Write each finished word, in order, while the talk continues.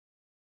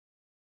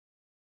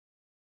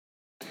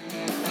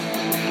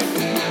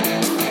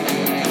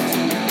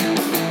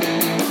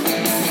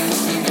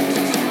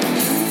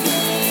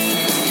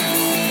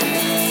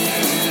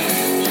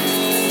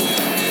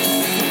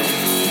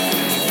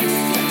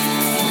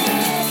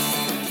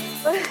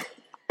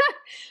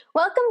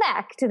Welcome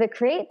back to the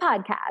Create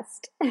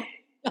Podcast.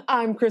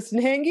 I'm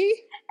Kristen Hange.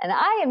 And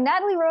I am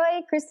Natalie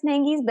Roy, Kristen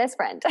Hange's best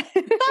friend.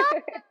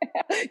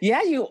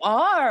 Yeah, you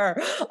are.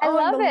 I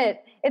love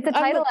it. It's a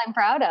title I'm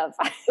proud of.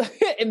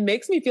 It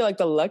makes me feel like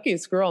the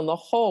luckiest girl in the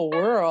whole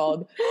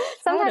world.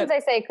 Sometimes I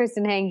say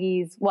Kristen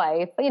Hange's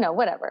wife,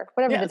 whatever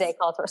the day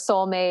calls her,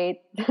 soulmate,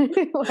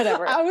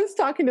 whatever. I was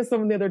talking to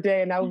someone the other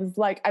day and I was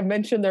like, I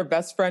mentioned their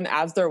best friend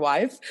as their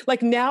wife.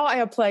 Like now I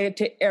apply it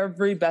to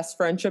every best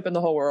friendship in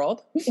the whole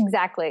world.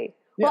 Exactly.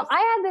 Yes. Well, I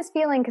had this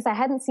feeling because I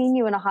hadn't seen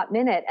you in a hot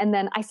minute. And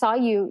then I saw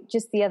you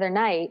just the other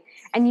night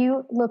and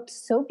you looked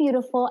so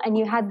beautiful and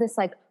you had this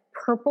like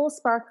purple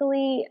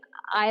sparkly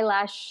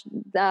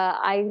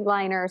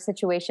eyeliner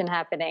situation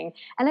happening.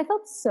 And I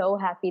felt so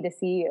happy to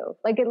see you.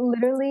 Like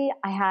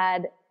I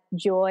had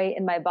joy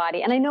in my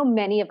body. And I know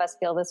many of us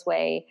feel this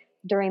way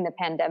during the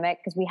pandemic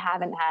because we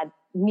haven't had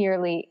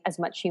nearly as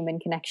much human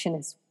connection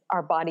as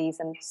our bodies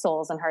and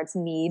souls and hearts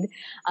need.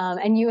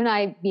 And you and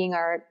I being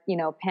our,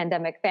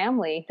 pandemic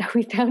family that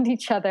we found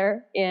each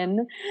other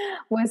in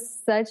was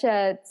such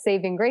a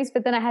saving grace.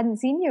 But then I hadn't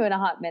seen you in a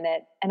hot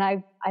minute. And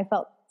I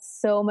felt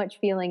so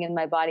much feeling in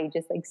my body,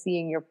 just like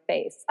seeing your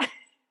face.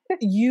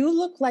 You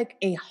look like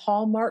a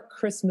Hallmark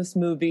Christmas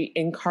movie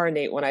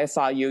incarnate when I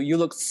saw you. You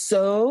look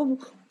so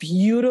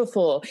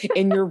beautiful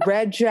in your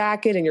red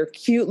jacket and your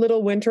cute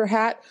little winter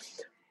hat.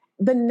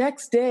 The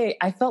next day,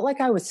 I felt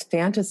like I was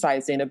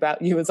fantasizing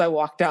about you as I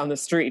walked down the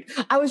street.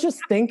 I was just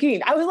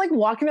thinking, I was like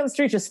walking down the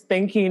street, just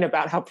thinking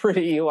about how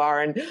pretty you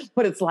are and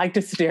what it's like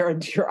to stare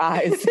into your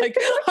eyes.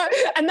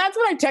 And that's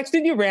when I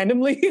texted you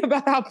randomly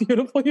about how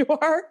beautiful you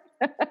are.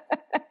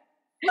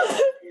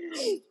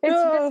 It's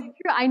really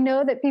true. I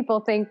know that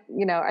people think,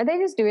 are they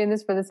just doing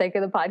this for the sake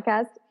of the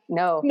podcast?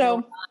 No.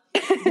 No.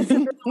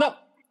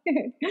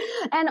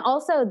 And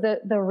also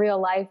the real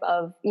life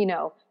of,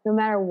 no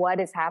matter what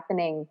is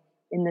happening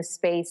in the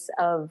space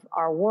of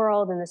our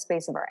world, in the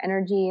space of our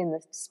energy, in the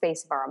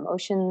space of our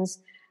emotions,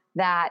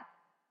 that,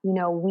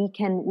 we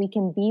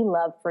can be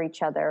love for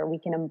each other. We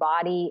can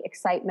embody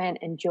excitement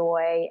and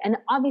joy. And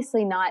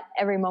obviously not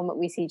every moment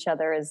we see each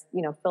other is,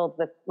 filled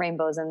with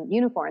rainbows and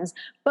unicorns,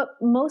 but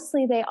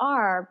mostly they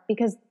are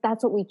because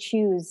that's what we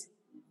choose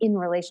in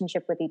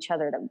relationship with each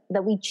other,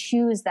 that we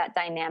choose that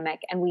dynamic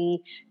and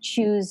we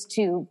choose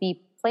to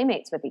be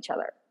playmates with each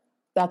other.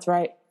 That's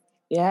right.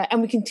 Yeah.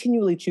 And we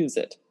continually choose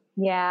it.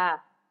 Yeah,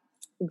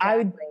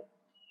 exactly. I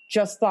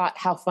just thought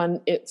how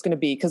fun it's going to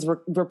be because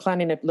we're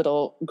planning a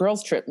little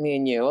girls trip, me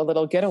and you, a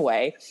little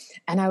getaway.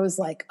 And I was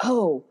like,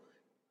 oh,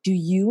 do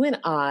you and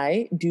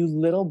I do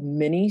little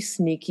mini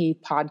sneaky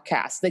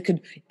podcasts that could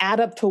add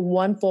up to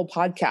one full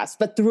podcast,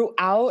 but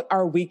throughout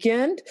our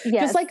weekend,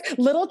 just like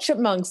little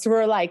chipmunks who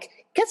are like,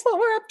 guess what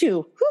we're up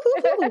to?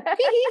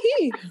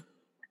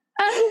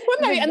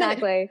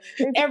 Exactly.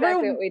 Every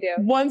what we do.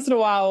 Once in a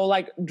while, we'll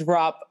like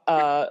drop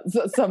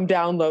some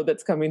download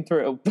that's coming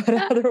through, but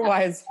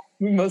otherwise,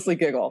 we mostly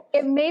giggle.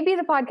 It may be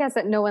the podcast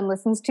that no one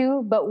listens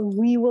to, but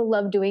we will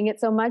love doing it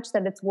so much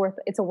that it's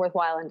a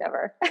worthwhile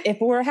endeavor. If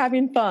we're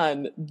having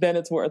fun, then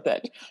it's worth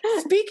it.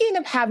 Speaking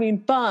of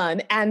having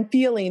fun and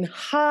feeling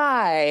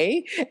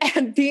high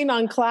and being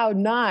on cloud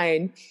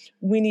 9,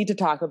 we need to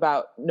talk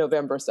about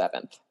November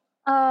 7th.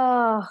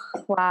 Oh,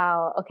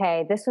 wow.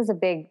 Okay. This was a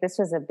big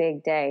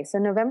day. So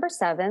November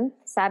 7th,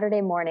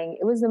 Saturday morning,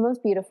 it was the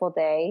most beautiful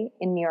day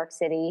in New York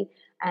City.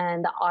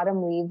 And the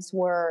autumn leaves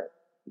were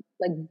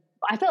like,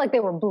 I feel like they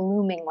were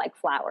blooming like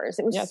flowers.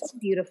 It was so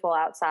beautiful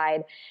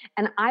outside.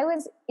 And I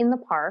was in the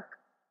park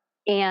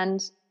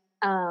and,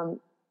 all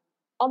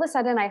of a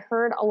sudden I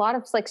heard a lot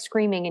of like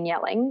screaming and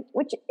yelling,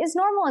 which is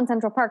normal in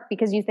Central Park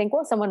because you think,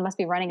 well, someone must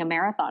be running a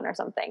marathon or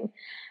something.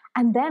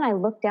 And then I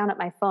looked down at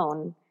my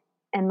phone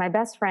and my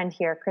best friend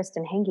here,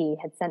 Kristen Hange,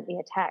 had sent me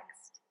a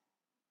text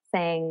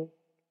saying,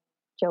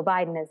 Joe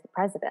Biden is the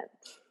president.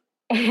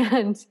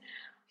 And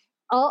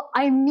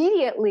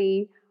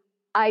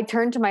I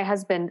turned to my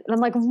husband and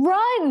I'm like,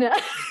 run!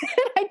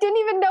 I didn't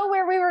even know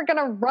where we were going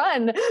to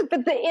run,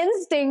 but the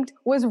instinct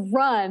was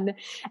run.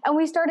 And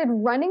we started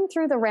running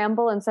through the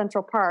Ramble in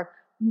Central Park.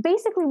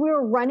 Basically, we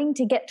were running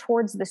to get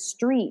towards the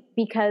street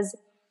because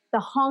the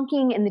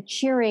honking and the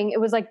cheering,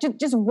 it was like,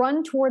 just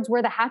run towards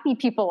where the happy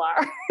people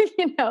are,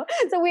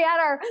 So we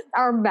had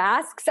our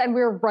masks and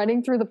we were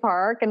running through the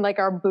park and like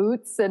our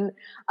boots. And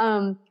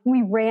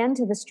we ran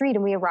to the street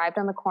and we arrived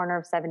on the corner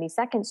of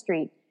 72nd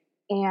Street.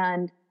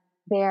 And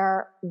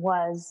there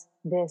was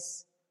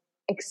this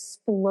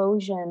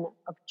explosion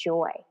of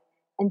joy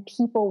and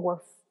people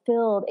were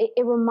filled.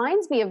 It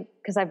reminds me of,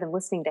 because I've been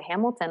listening to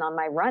Hamilton on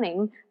my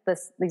running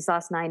these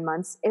last 9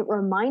 months, it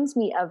reminds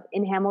me of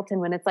in Hamilton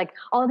when it's like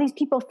all these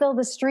people fill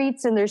the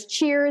streets and there's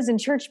cheers and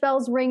church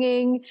bells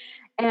ringing.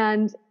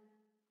 And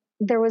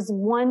there was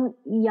one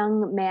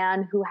young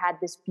man who had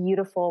this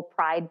beautiful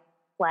pride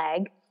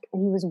flag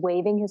and he was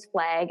waving his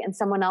flag and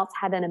someone else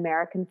had an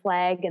American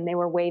flag and they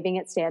were waving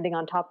it standing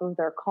on top of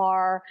their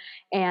car.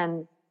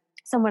 And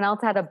someone else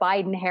had a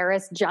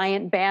Biden-Harris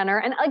giant banner.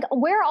 And like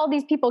where all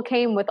these people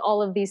came with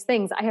all of these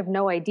things, I have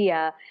no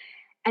idea.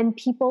 and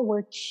people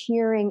were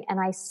cheering, and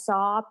I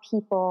saw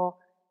people,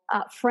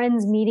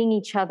 friends meeting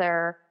each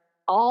other,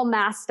 all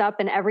masked up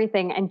and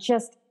everything, and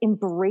just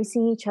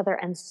embracing each other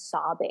and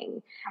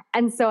sobbing.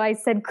 And so I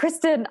said,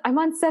 Kristen, I'm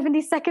on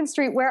 72nd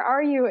Street. Where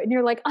are you? And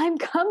you're like, I'm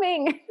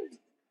coming.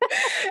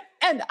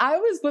 And I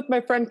was with my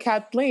friend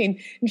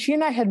Kathleen, and she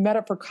and I had met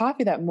up for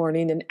coffee that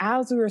morning. And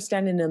as we were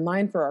standing in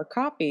line for our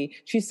coffee,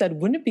 she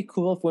said, wouldn't it be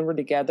cool if when we're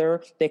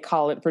together, they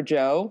call it for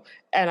Joe?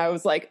 And I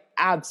was like,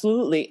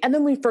 absolutely. And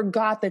then we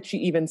forgot that she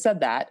even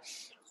said that.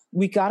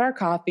 We got our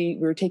coffee.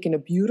 We were taking a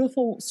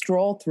beautiful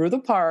stroll through the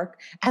park,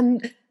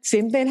 and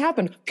same thing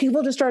happened.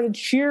 People just started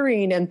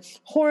cheering and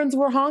horns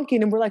were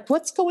honking. And we're like,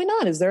 what's going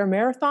on? Is there a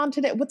marathon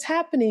today? What's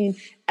happening?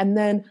 And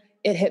then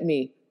it hit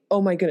me.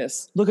 Oh my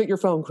goodness, look at your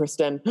phone,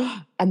 Kristen.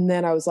 And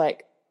then I was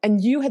like,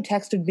 and you had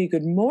texted me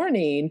good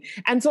morning.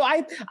 And so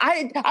I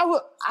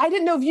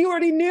didn't know if you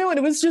already knew. And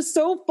it was just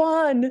so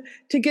fun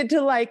to get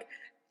to like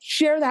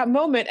share that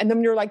moment. And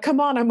then you're like, come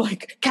on. I'm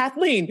like,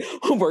 Kathleen,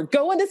 we're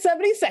going to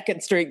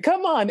 72nd Street.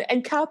 Come on.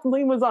 And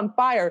Kathleen was on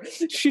fire.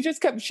 She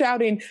just kept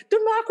shouting,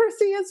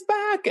 democracy is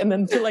back. And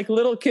then to like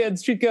little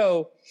kids, she'd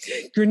go,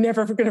 you're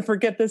never going to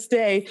forget this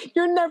day.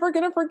 You're never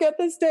going to forget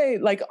this day.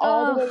 Like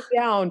all the way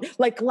down.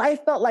 Like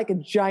life felt like a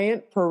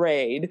giant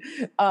parade.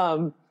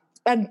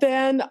 And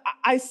then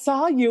I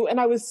saw you, and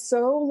I was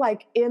so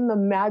like in the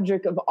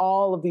magic of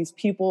all of these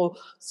people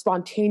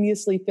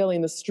spontaneously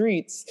filling the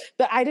streets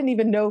that I didn't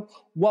even know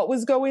what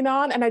was going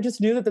on. And I just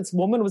knew that this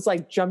woman was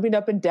like jumping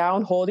up and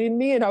down, holding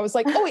me. And I was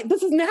like, oh wait,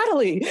 this is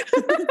Natalie.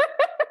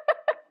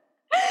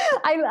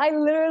 I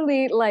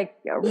literally like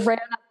ran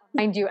up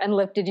behind you and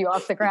lifted you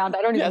off the ground.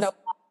 I don't even know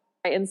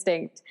my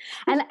instinct.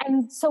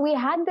 And so we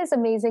had this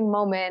amazing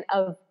moment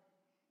of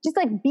just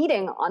like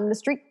beating on the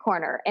street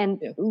corner and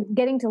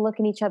getting to look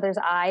in each other's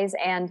eyes.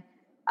 And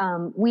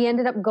we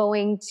ended up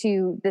going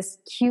to this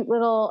cute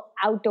little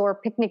outdoor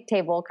picnic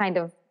table kind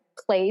of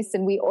place.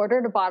 And we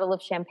ordered a bottle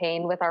of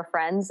champagne with our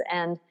friends,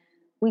 and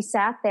we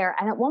sat there.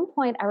 And at one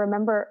point I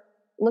remember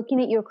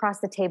looking at you across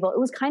the table. It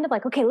was kind of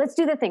like, okay, let's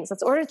do the things.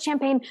 Let's order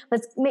champagne.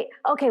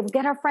 Okay, we'll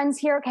get our friends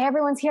here. Okay,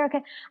 everyone's here.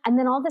 Okay. And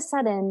then all of a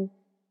sudden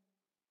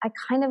I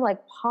kind of like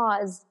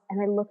paused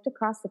and I looked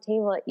across the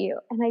table at you,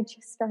 and I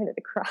just started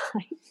to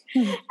cry.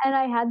 And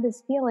I had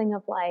this feeling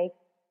of like,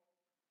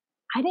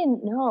 I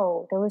didn't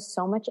know there was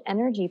so much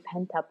energy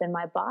pent up in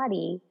my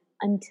body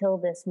until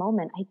this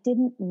moment. I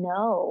didn't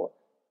know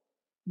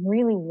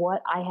really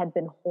what I had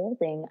been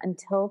holding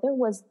until there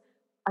was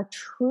a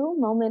true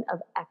moment of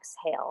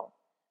exhale.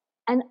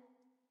 And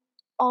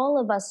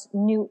all of us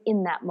knew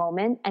in that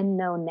moment and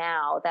know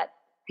now that,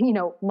 you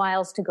know,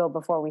 miles to go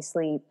before we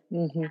sleep.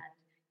 Mm-hmm.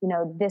 You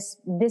know,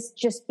 this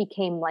just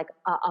became like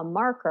a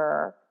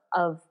marker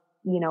of,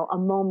 you know, a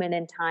moment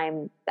in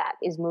time that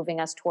is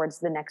moving us towards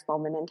the next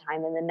moment in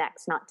time and the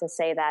next. Not to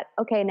say that,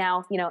 okay,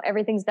 now, you know,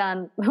 everything's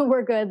done,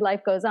 we're good,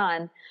 life goes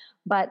on.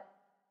 But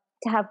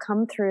to have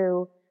come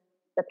through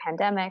the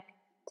pandemic,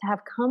 to have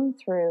come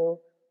through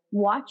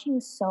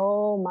watching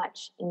so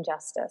much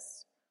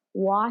injustice,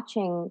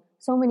 watching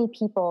so many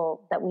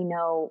people that we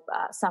know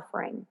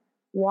suffering,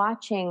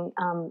 watching,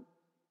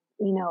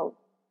 you know,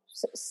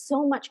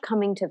 so much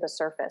coming to the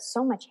surface,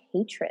 so much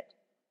hatred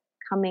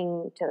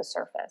coming to the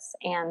surface.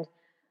 And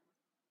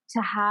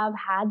to have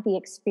had the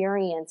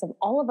experience of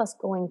all of us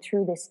going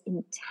through this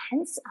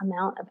intense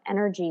amount of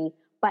energy,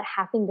 but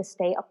having to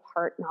stay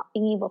apart, not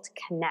being able to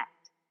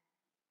connect.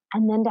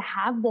 And then to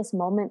have this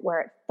moment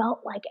where it felt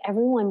like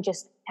everyone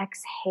just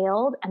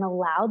exhaled and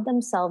allowed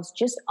themselves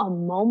just a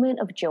moment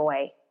of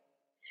joy.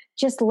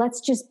 Let's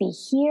just be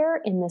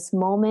here in this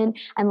moment,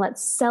 and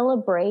let's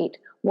celebrate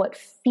what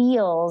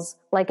feels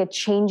like a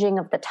changing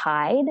of the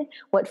tide,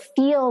 what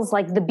feels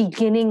like the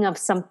beginning of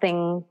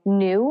something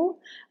new,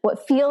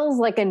 what feels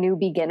like a new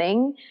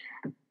beginning.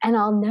 And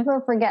I'll never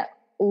forget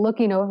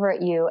looking over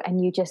at you,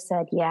 and you just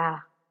said, yeah,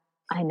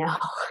 I know.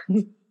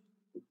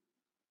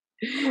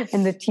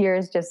 And the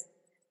tears just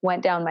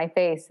went down my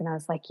face, and I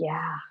was like,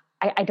 yeah.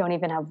 I don't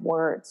even have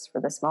words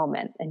for this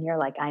moment. And you're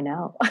like, I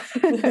know.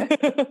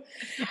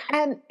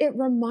 And it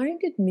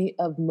reminded me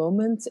of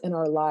moments in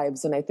our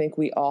lives, and I think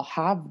we all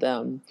have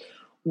them,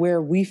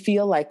 where we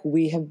feel like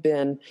we have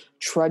been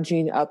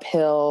trudging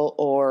uphill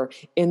or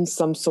in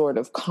some sort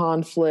of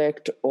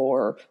conflict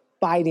or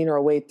fighting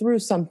our way through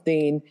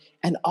something.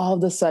 And all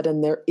of a sudden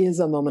there is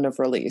a moment of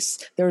release.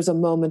 There's a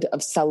moment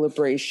of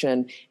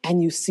celebration,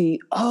 and you see,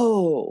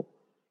 oh,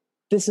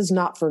 this is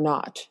not for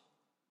naught.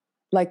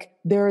 Like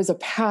there is a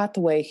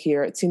pathway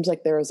here. It seems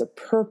like there is a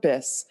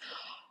purpose.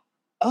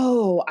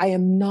 Oh, I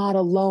am not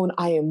alone.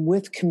 I am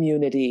with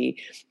community.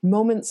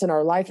 Moments in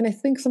our life. And I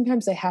think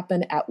sometimes they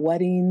happen at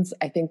weddings.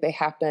 I think they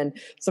happen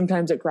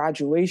sometimes at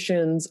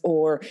graduations,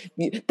 or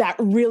that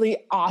really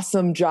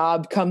awesome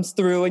job comes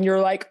through and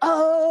you're like,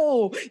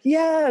 oh,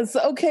 yes.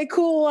 Okay,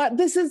 cool.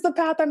 This is the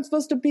path I'm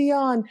supposed to be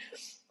on.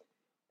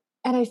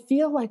 And I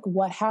feel like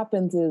what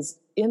happens is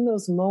in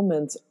those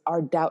moments,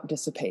 our doubt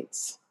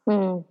dissipates.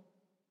 Mm.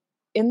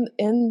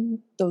 In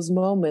those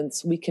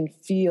moments, we can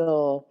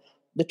feel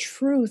the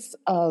truth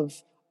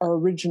of our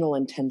original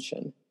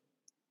intention.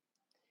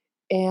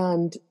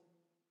 And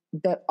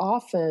that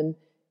often,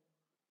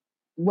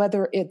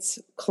 whether it's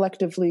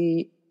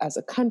collectively as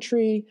a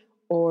country,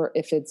 or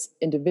if it's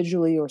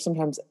individually or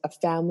sometimes a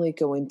family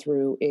going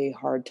through a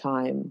hard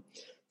time,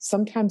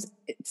 sometimes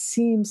it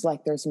seems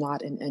like there's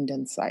not an end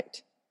in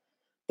sight.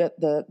 That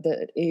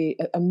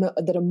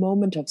a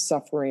moment of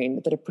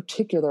suffering, that a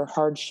particular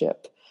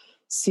hardship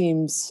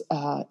seems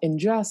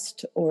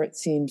unjust, or it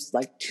seems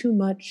like too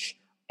much,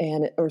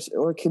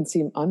 or it can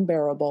seem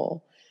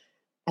unbearable.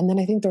 And then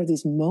I think there are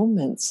these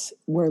moments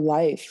where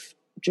life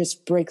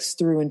just breaks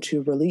through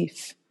into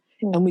relief,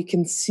 and we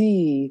can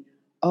see,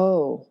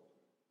 oh,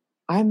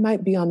 I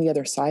might be on the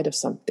other side of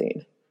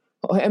something,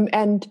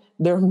 and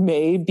there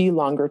may be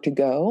longer to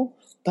go,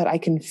 but I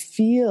can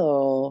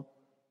feel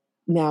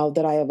now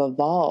that I have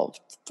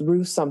evolved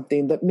through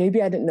something that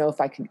maybe I didn't know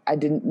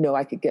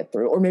I could get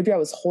through, or maybe I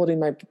was holding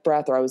my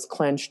breath, or I was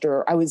clenched,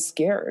 or I was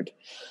scared.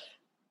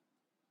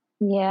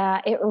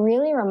 Yeah, it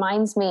really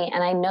reminds me,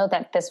 and I know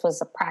that this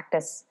was a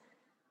practice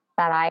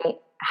that I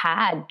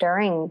had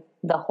during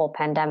the whole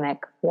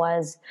pandemic,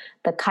 was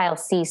the Kyle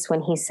Cease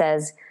when he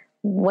says,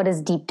 what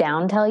does deep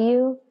down tell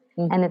you?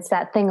 Mm-hmm. And it's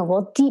that thing of,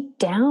 well, deep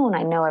down,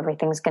 I know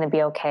everything's going to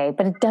be okay,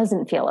 but it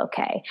doesn't feel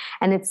okay.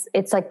 And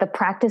it's like the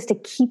practice to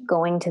keep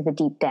going to the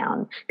deep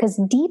down, because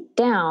deep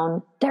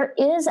down, there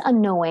is a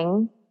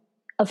knowing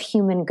of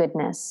human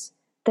goodness.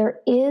 There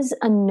is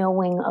a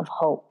knowing of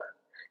hope.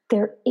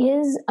 There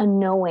is a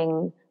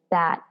knowing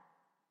that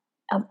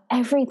of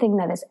everything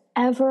that has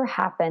ever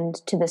happened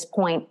to this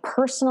point,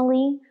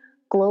 personally,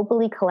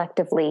 globally,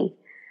 collectively,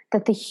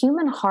 that the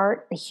human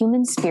heart, the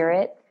human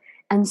spirit,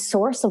 and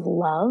source of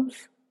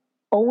love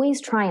always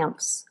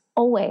triumphs,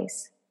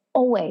 always,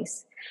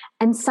 always.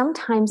 And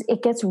sometimes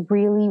it gets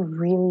really,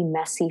 really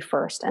messy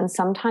first. And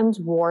sometimes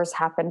wars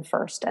happen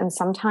first. And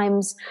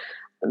sometimes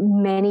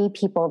many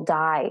people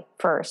die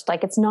first.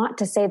 Like, it's not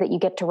to say that you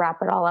get to wrap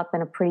it all up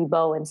in a pretty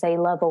bow and say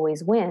love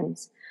always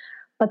wins.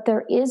 But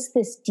there is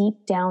this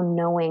deep down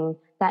knowing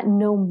that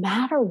no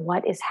matter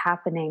what is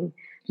happening,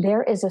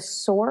 there is a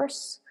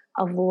source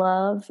of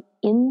love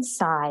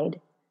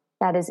inside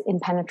that is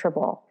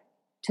impenetrable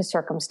to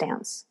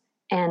circumstance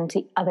and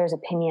to others'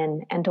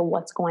 opinion and to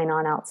what's going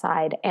on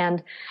outside.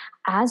 And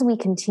as we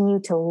continue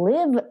to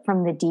live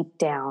from the deep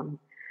down,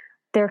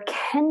 there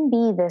can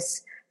be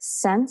this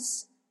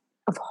sense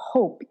of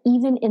hope,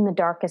 even in the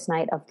darkest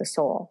night of the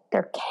soul.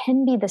 There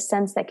can be the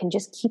sense that can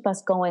just keep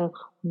us going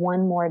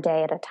one more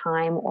day at a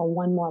time, or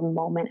one more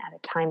moment at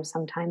a time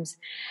sometimes.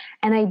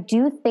 And I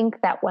do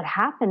think that what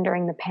happened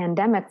during the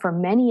pandemic for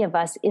many of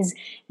us is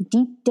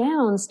deep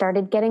down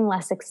started getting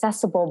less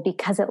accessible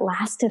because it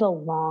lasted a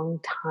long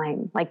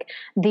time. Like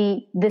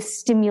the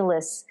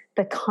stimulus,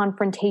 the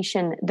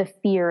confrontation, the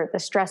fear, the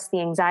stress,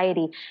 the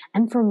anxiety.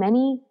 And for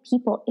many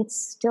people, it's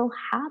still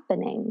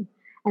happening.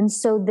 And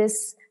so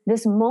this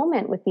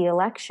moment with the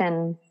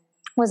election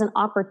was an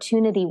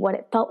opportunity. What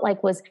it felt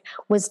like was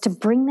to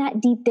bring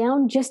that deep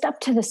down just up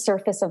to the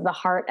surface of the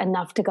heart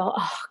enough to go,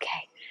 oh,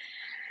 okay.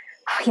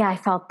 Oh, yeah, I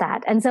felt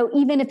that. And so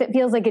even if it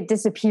feels like it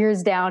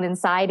disappears down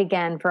inside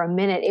again for a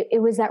minute,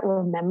 it was that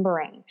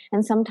remembering.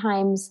 And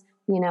sometimes,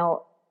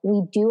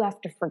 we do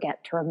have to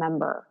forget to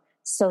remember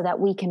so that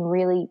we can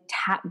really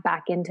tap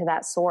back into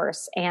that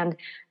source. And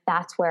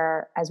that's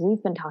where, as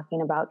we've been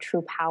talking about,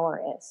 true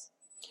power is.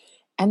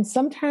 And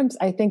sometimes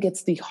I think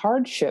it's the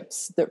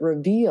hardships that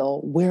reveal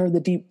where the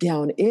deep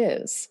down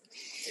is.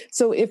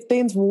 So if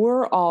things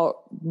were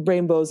all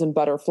rainbows and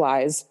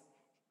butterflies,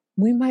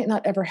 we might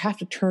not ever have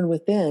to turn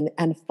within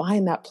and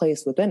find that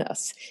place within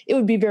us. It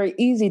would be very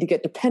easy to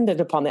get dependent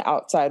upon the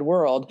outside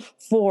world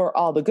for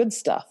all the good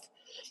stuff.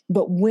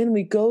 But when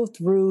we go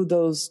through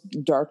those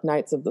dark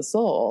nights of the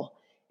soul,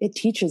 it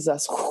teaches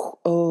us,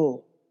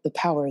 oh, the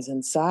power is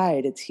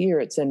inside. It's here.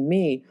 It's in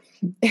me.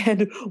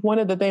 And one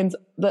of the things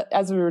that,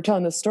 as we were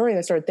telling this story,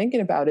 I started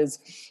thinking about is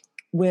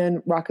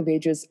when Rock of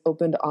Ages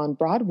opened on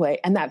Broadway,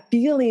 and that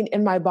feeling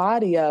in my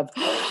body of,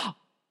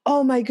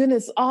 oh my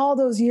goodness, all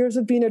those years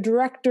of being a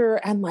director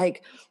and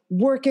like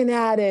working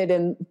at it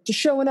and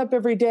showing up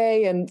every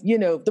day and,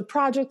 the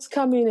projects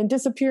coming and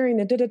disappearing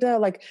and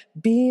like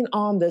being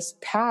on this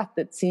path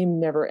that seemed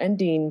never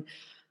ending.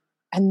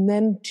 And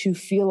then to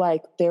feel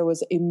like there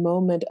was a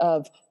moment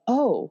of,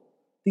 oh,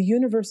 the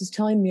universe is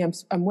telling me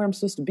I'm where I'm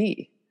supposed to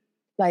be.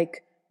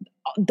 Like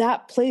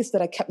that place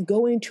that I kept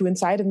going to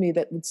inside of me,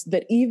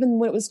 that even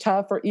when it was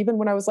tough, or even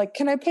when I was like,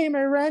 can I pay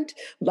my rent?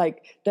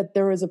 Like that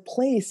there was a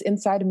place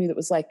inside of me that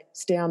was like,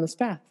 stay on this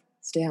path,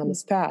 stay on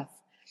this path.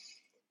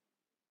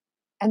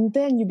 And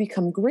then you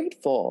become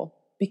grateful,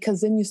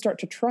 because then you start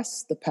to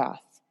trust the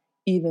path,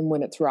 even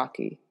when it's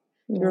rocky.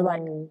 You're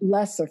like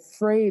less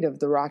afraid of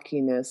the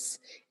rockiness,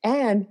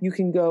 and you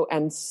can go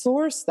and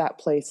source that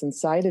place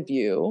inside of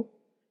you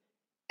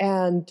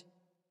and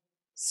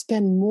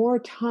spend more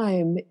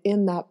time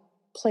in that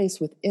place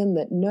within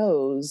that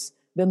knows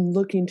than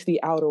looking to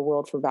the outer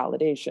world for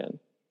validation,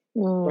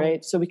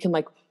 right? So we can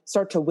like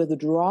start to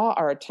withdraw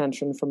our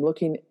attention from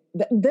looking.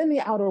 Then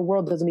the outer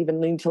world doesn't even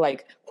need to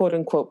like, quote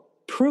unquote,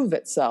 prove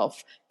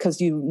itself, because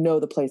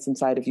the place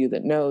inside of you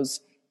that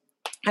knows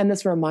And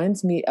this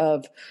reminds me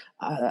of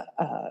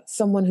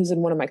someone who's in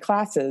one of my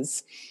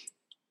classes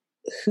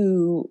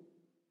who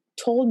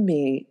told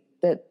me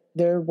that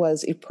there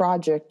was a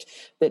project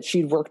that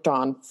she'd worked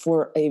on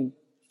for a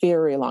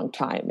very long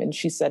time. And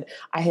she said,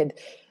 I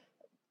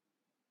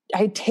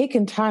had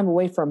taken time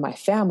away from my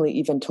family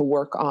even to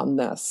work on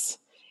this.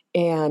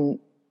 And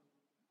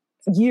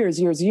years,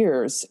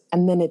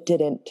 and then it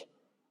didn't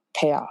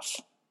pay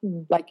off.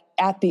 Mm. Like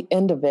at the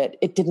end of it,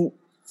 it didn't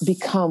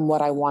become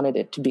what I wanted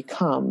it to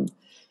become.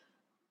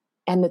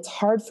 And it's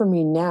hard for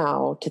me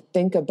now to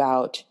think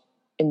about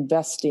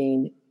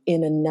investing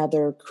in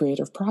another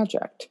creative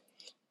project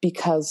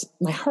because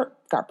my heart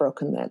got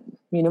broken then.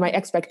 My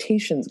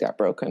expectations got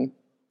broken.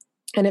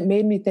 And it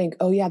made me think,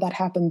 oh yeah, that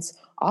happens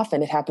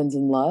often. It happens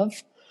in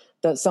love.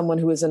 That someone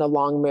who is in a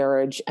long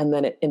marriage and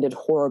then it ended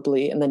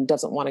horribly and then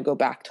doesn't want to go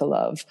back to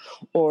love,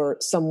 or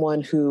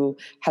someone who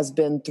has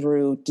been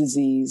through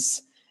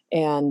disease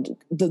and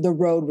the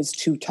road was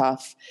too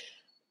tough.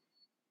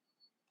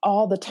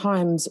 All the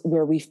times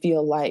where we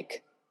feel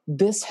like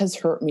this has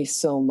hurt me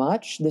so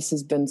much, this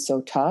has been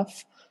so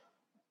tough,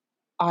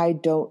 I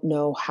don't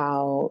know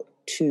how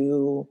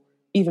to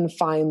even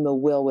find the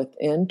will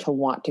within to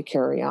want to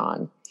carry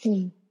on.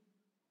 Mm.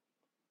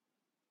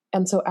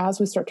 And so as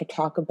we start to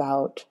talk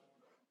about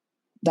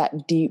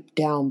that deep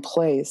down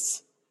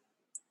place,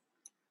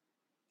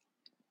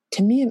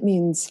 to me, it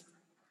means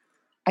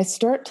I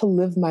start to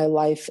live my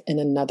life in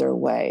another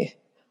way.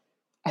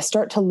 I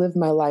start to live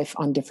my life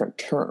on different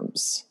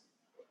terms.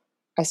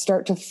 I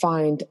start to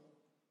find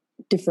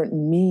different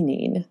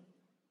meaning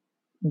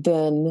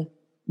than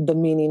the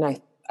meaning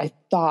I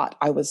thought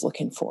I was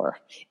looking for.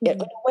 In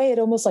a way, it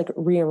almost like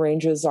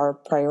rearranges our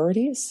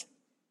priorities.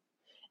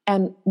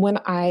 And when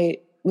I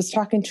was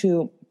talking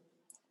to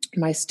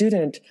my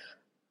student,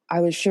 I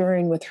was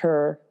sharing with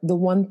her the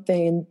one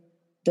thing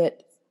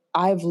that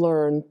I've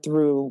learned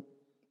through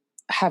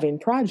having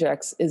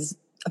projects is,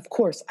 of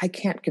course, I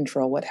can't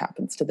control what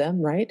happens to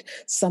them, right?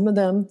 Some of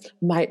them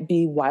might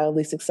be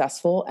wildly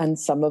successful and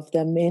some of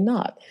them may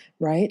not,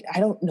 right?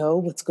 I don't know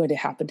what's going to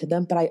happen to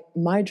them, but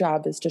my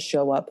job is to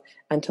show up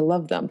and to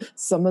love them.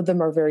 Some of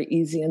them are very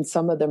easy and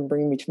some of them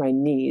bring me to my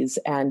knees,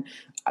 and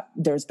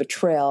there's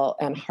betrayal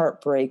and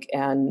heartbreak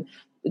and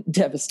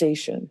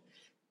devastation.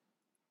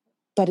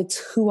 But it's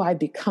who I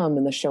become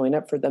in the showing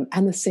up for them.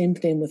 And the same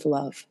thing with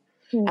love.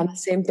 Mm. And the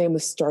same thing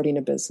with starting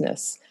a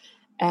business.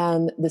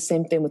 And the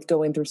same thing with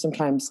going through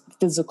sometimes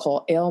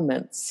physical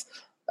ailments,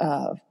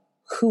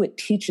 who it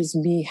teaches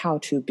me how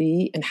to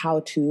be and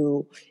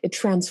it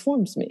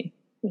transforms me.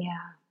 Yeah.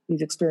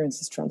 These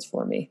experiences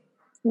transform me.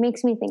 It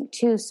makes me think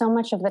too, so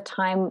much of the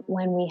time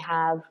when we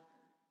have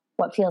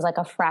what feels like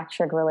a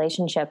fractured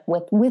relationship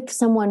with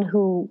someone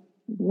who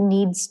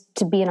needs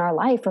to be in our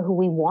life or who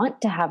we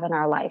want to have in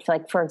our life.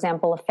 Like, for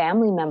example, a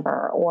family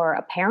member or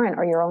a parent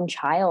or your own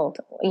child,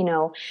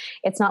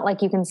 it's not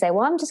like you can say,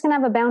 well, I'm just going to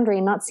have a boundary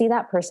and not see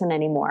that person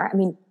anymore. I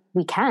mean,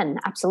 we can,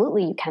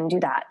 absolutely, you can do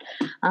that.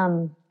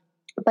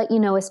 But,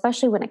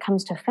 especially when it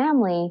comes to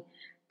family,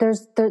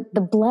 there's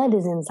the blood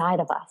is inside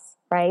of us,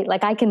 right?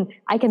 Like I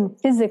can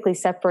physically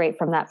separate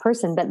from that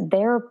person, but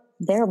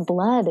their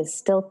blood is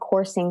still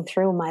coursing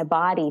through my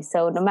body.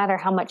 So no matter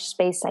how much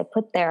space I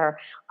put there,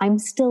 I'm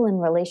still in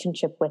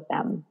relationship with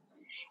them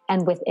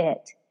and with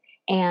it.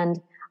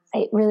 And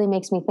it really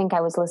makes me think.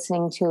 I was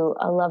listening to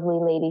a lovely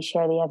lady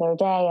share the other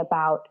day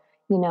about,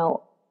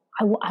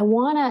 I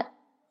want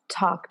to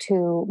talk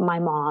to my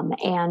mom,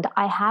 and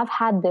I have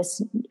had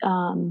this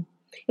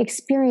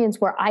experience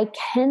where I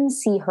can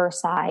see her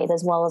side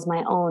as well as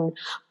my own.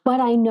 But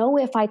I know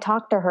if I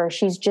talk to her,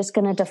 she's just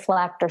going to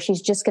deflect, or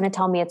she's just going to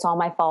tell me it's all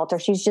my fault, or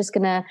she's just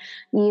going to,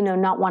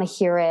 not want to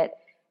hear it.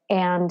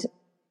 And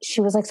she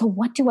was like, so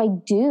what do I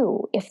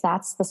do if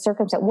that's the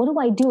circumstance? What do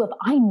I do if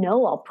I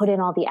know I'll put in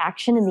all the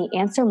action and the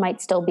answer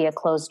might still be a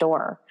closed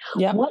door?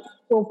 Yep. What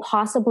will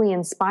possibly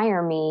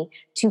inspire me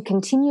to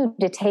continue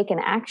to take an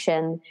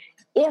action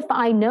if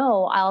I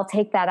know I'll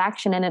take that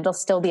action and it'll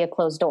still be a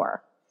closed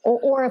door?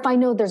 Or if I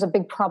know there's a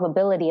big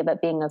probability of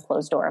it being a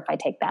closed door if I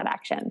take that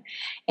action.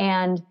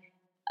 And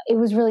it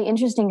was really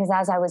interesting because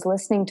as I was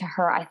listening to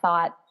her, I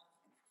thought,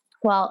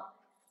 well,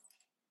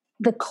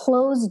 the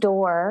closed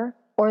door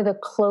or the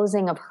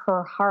closing of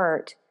her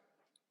heart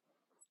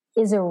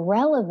is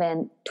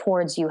irrelevant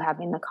towards you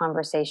having the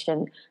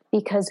conversation,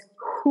 because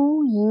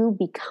who you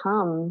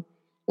become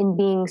in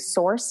being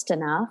sourced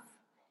enough,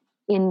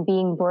 in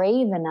being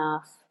brave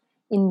enough,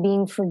 in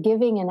being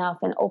forgiving enough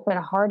and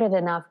open-hearted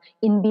enough,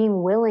 in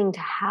being willing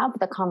to have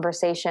the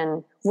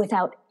conversation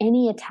without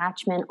any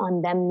attachment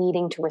on them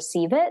needing to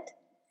receive it,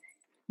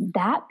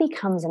 that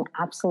becomes an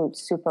absolute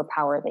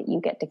superpower that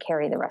you get to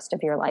carry the rest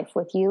of your life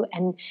with you.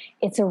 And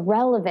it's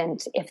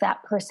irrelevant if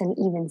that person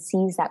even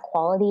sees that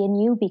quality in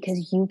you,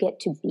 because you get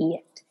to be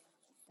it.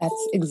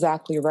 That's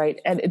exactly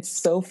right. And it's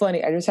so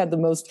funny. I just had the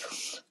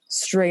most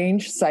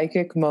strange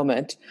psychic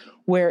moment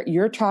where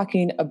you're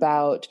talking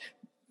about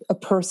a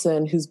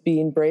person who's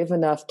being brave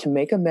enough to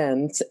make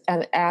amends.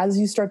 And as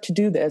you start to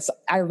do this,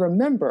 I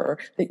remember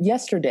that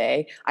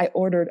yesterday I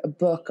ordered a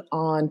book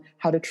on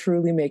how to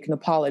truly make an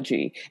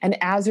apology. And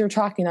as you're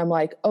talking, I'm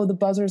like, oh, the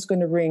buzzer's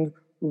going to ring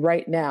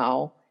right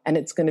now and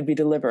it's going to be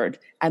delivered.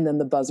 And then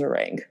the buzzer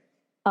rang.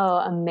 Oh,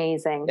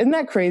 amazing. Isn't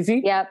that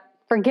crazy? Yep.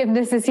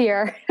 Forgiveness is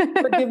here.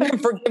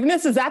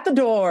 Forgiveness is at the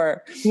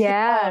door.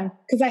 Yeah.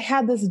 Because I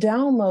had this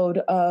download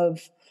of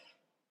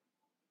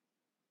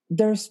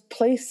there's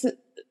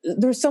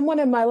someone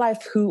in my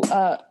life who,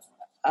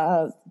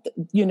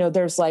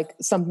 there's like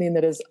something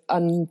that is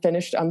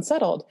unfinished,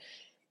 unsettled.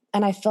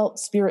 And I felt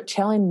Spirit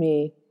telling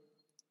me,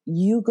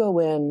 you go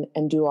in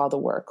and do all the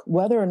work.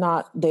 Whether or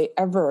not they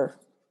ever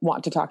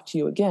want to talk to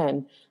you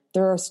again,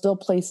 there are still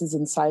places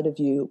inside of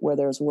you where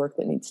there's work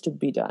that needs to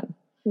be done.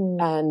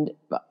 And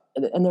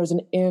there's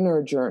an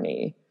inner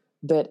journey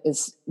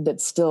that's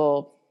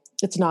still,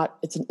 it's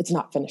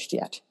not finished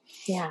yet.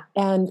 Yeah.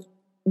 And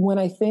when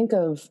I think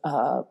of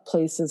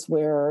places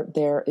where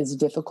there is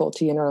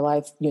difficulty in our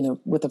life,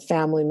 with a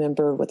family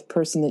member, with a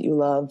person that you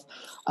love,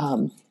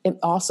 it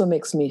also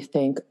makes me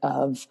think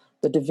of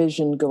the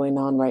division going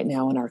on right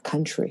now in our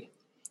country.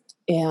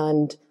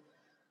 And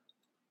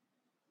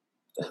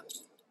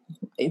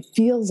it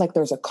feels like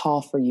there's a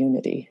call for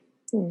unity.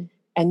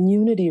 And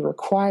unity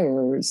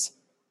requires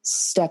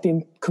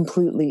stepping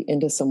completely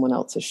into someone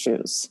else's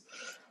shoes.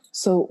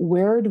 So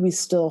where do we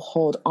still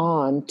hold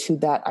on to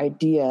that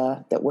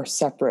idea that we're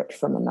separate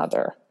from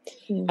another?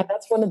 And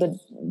that's one of the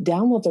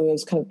downloads I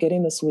was kind of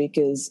getting this week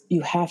is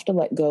you have to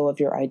let go of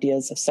your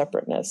ideas of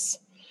separateness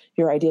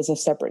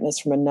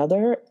from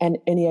another, and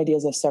any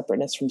ideas of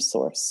separateness from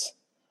source.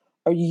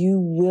 Are you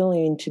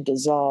willing to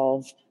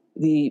dissolve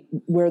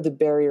where the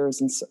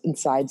barriers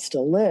inside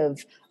still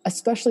live,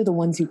 especially the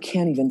ones you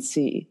can't even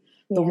see,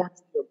 the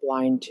ones you're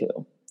blind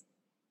to?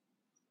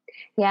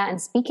 Yeah,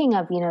 and speaking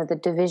of, the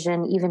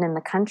division even in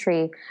the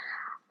country,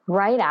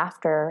 right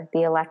after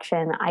the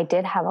election, I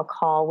did have a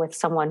call with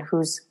someone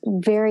who's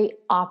very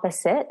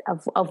opposite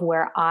of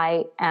where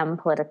I am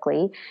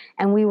politically,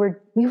 and we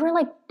were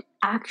like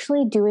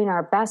actually doing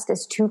our best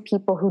as two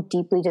people who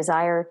deeply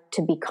desire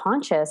to be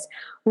conscious.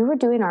 We were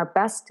doing our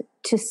best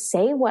to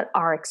say what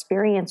our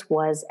experience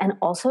was and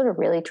also to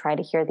really try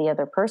to hear the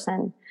other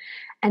person.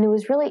 And it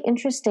was really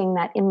interesting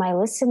that in my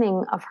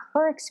listening of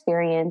her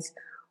experience,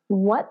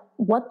 what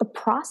the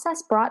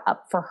process brought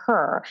up for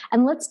her.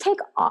 And let's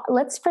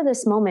for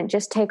this moment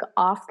just take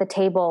off the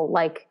table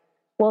like,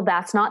 well,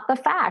 that's not the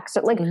facts.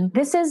 Like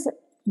this is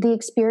the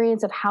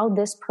experience of how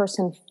this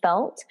person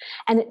felt.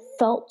 And it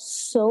felt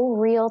so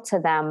real to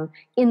them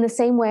in the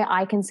same way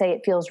I can say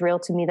it feels real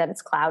to me that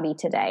it's cloudy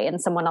today.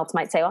 And someone else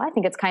might say, well, I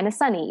think it's kind of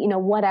sunny,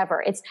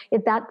 whatever.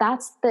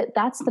 That's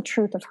the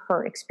truth of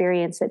her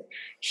experience that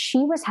she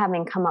was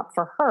having come up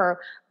for her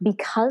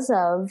because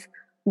of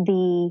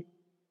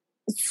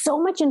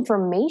so much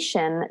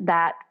information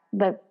that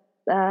that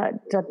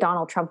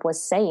Donald Trump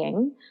was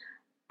saying.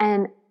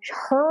 And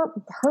her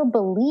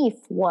belief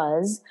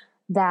was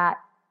that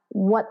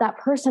what that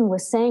person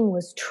was saying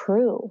was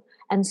true.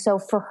 And so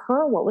for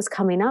her, what was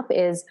coming up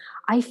is,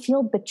 I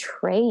feel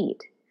betrayed.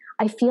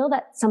 I feel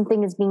that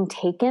something is being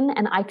taken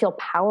and I feel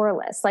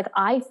powerless. Like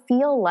I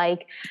feel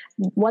like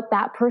what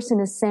that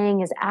person is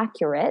saying is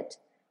accurate.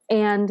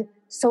 And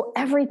so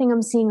everything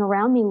I'm seeing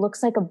around me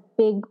looks like a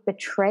big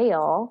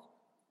betrayal.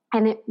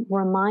 And it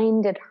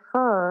reminded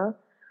her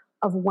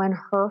of when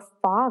her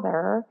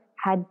father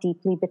had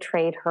deeply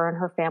betrayed her and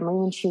her family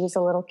when she was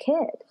a little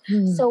kid.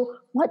 So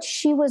what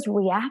she was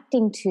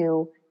reacting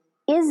to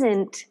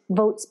isn't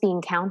votes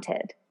being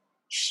counted.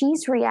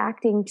 She's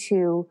reacting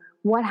to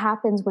what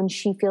happens when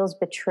she feels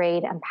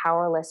betrayed and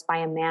powerless by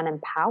a man in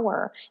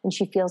power. And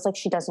she feels like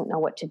she doesn't know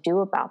what to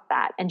do about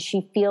that. And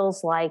she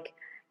feels like,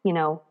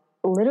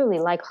 literally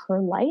like her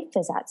life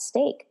is at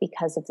stake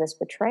because of this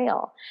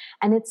betrayal.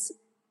 And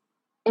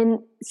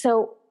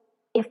so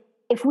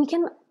if we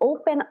can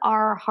open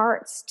our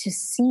hearts to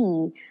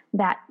see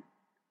that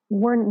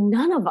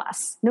none of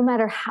us, no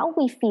matter how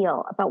we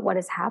feel about what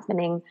is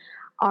happening,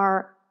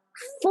 are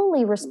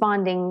fully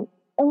responding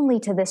only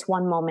to this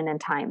one moment in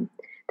time,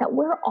 that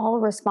we're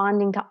all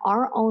responding to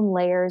our own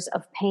layers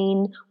of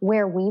pain,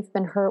 where we've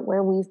been hurt,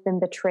 where we've been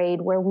betrayed,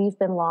 where we've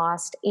been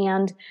lost.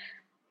 And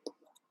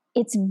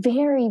it's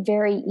very,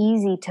 very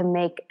easy to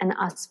make an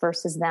us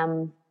versus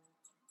them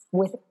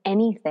with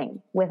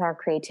anything, with our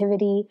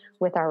creativity,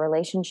 with our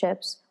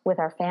relationships, with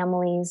our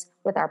families,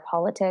 with our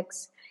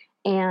politics.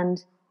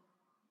 And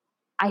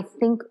I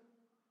think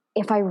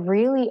if I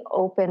really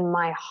open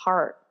my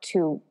heart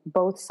to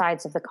both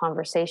sides of the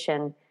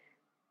conversation,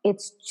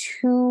 it's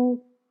two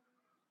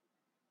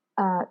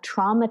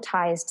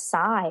traumatized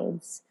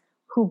sides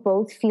who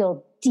both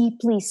feel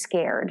deeply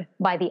scared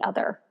by the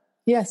other.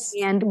 Yes.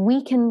 And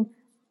we can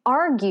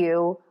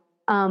argue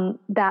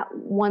that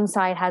one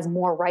side has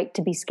more right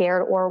to be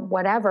scared or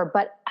whatever.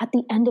 But at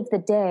the end of the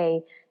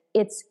day,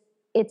 it's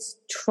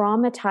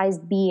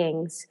traumatized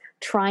beings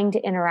trying to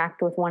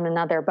interact with one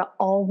another, but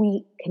all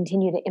we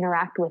continue to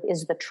interact with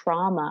is the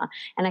trauma.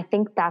 And I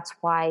think that's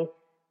why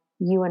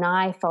you and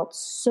I felt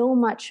so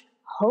much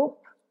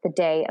hope the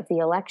day of the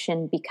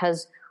election,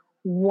 because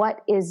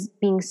what is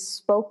being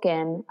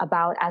spoken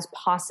about as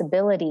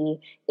possibility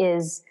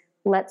is,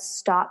 let's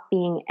stop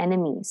being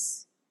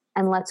enemies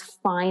and let's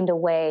find a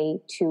way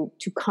to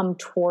come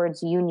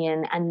towards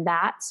union. And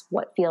that's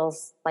what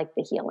feels like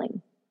the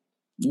healing.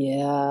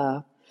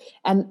 Yeah.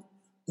 And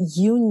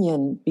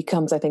union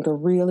becomes, I think, a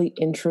really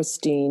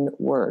interesting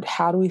word.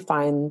 How do we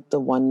find the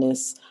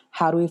oneness?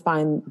 How do we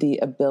find the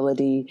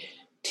ability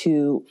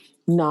to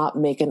not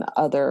make an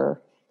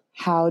other?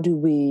 How do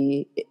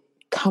we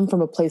come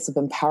from a place of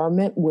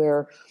empowerment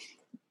where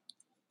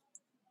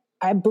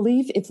I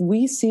believe if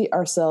we see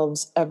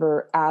ourselves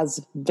ever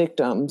as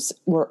victims,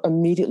 we're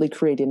immediately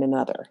creating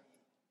another.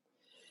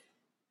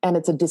 And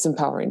it's a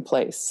disempowering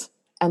place.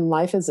 And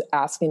life is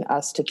asking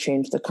us to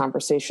change the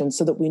conversation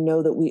so that we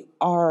know that we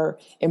are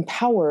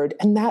empowered,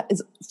 and that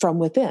is from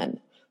within.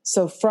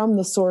 So from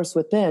the source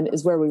within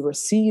is where we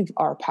receive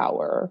our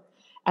power.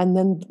 And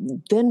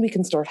then we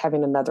can start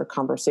having another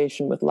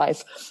conversation with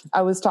life.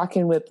 I was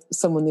talking with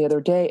someone the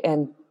other day,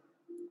 and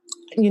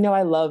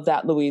I love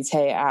that Louise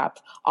Hay app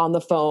on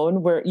the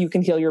phone where you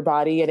can heal your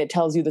body and it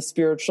tells you the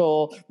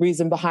spiritual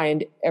reason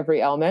behind every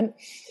ailment.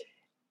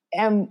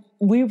 And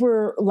we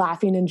were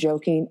laughing and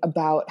joking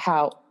about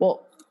how,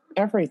 well,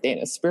 everything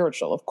is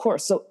spiritual, of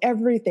course. So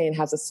everything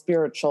has a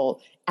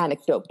spiritual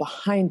anecdote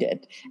behind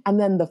it. And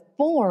then the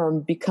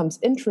form becomes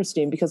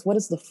interesting, because what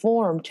is the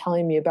form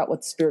telling me about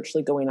what's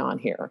spiritually going on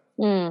here?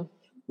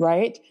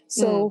 Right?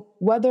 So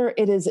whether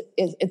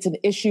it's an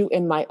issue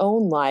in my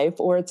own life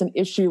or it's an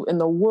issue in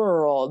the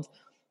world,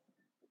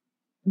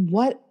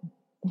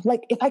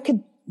 if I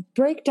could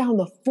break down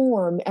the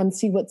form and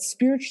see what's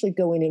spiritually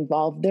going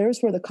involved, there's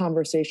where the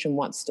conversation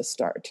wants to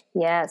start.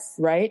 Yes.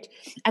 Right?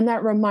 And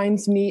that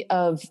reminds me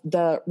of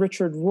the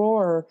Richard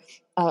Rohr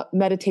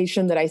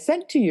meditation that I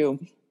sent to you.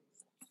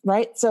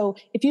 Right. So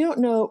if you don't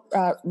know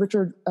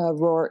Richard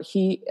Rohr,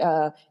 he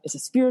is a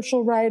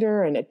spiritual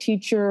writer and a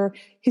teacher.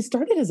 He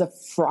started as a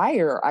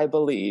friar, I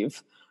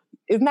believe.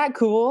 Isn't that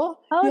cool?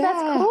 Oh, yeah.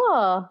 That's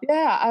cool.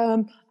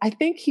 Yeah. I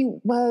think he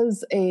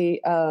was a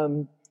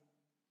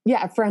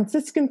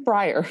Franciscan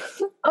friar.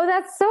 Oh,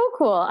 that's so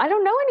cool. I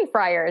don't know any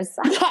friars.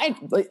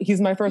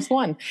 He's my first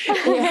one.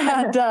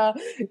 And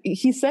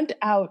he sent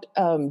out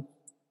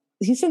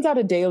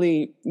a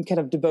daily kind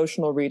of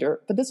devotional reader,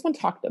 but this one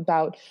talked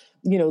about,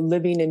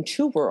 living in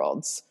two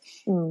worlds.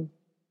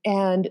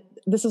 And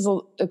this is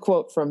a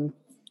quote from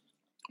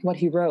what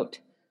he wrote.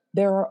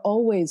 There are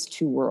always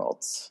two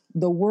worlds.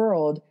 The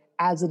world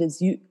as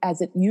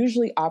it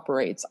usually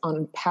operates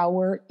on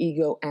power,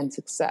 ego, and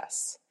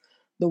success.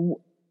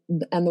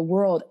 And the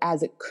world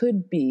as it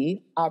could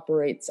be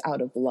operates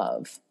out of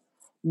love.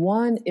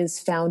 One is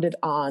founded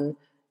on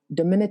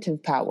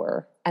diminutive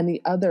power, and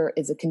the other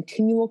is a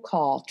continual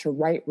call to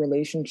right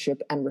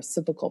relationship and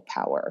reciprocal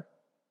power.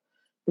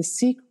 The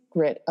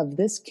secret of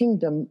this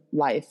kingdom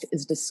life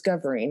is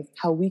discovering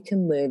how we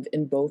can live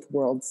in both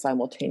worlds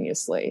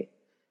simultaneously.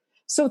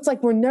 So it's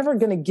like we're never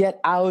going to get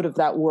out of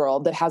that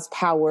world that has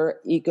power,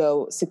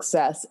 ego,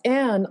 success,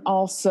 and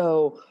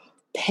also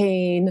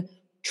pain,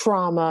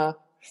 trauma,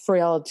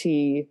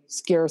 frailty,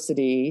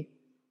 scarcity.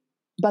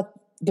 But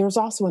there's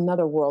also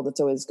another world that's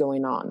always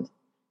going on.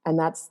 And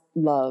that's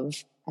love,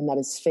 and that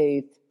is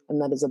faith,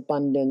 and that is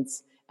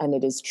abundance, and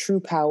it is true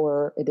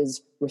power, it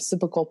is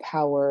reciprocal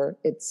power,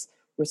 it's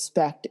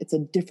respect, it's a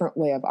different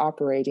way of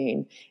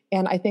operating.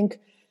 And I think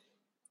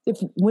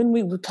when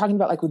we were talking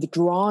about like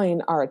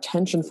withdrawing our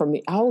attention from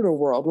the outer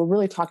world, we're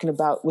really talking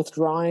about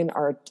withdrawing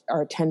our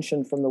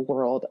attention from the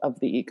world of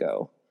the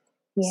ego.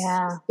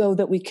 Yeah. So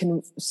that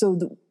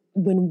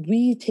when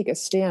we take a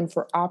stand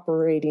for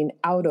operating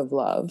out of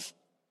love,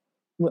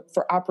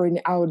 for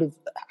operating out of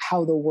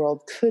how the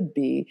world could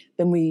be,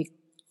 then we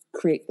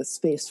create the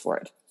space for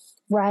it.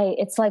 Right.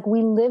 It's like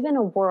we live in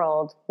a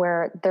world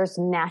where there's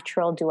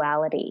natural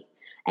duality.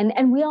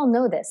 And we all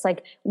know this,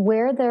 like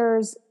where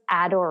there's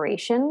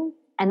adoration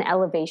and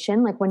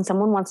elevation, like when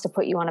someone wants to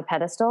put you on a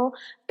pedestal,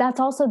 that's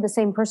also the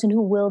same person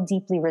who will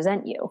deeply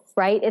resent you,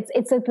 right?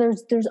 It's like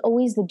there's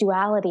always the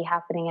duality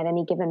happening at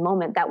any given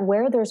moment, that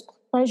where there's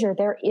pleasure,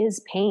 there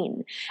is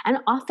pain. And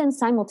often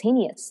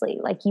simultaneously,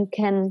 like you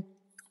can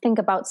think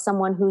about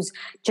someone who's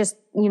just,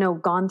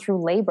 gone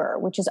through labor,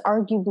 which is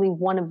arguably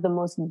one of the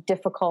most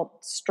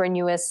difficult,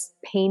 strenuous,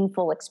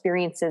 painful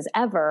experiences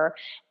ever.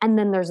 And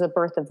then there's the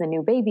birth of the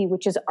new baby,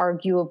 which is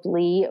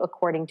arguably,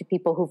 according to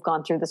people who've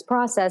gone through this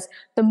process,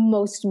 the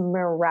most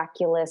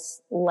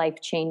miraculous,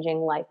 life-changing,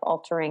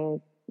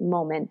 life-altering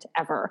moment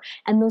ever.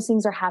 And those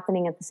things are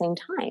happening at the same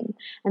time.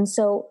 And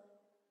so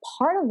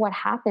part of what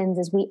happens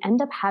is we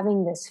end up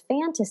having this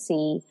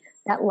fantasy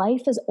that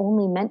life is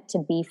only meant to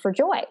be for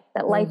joy,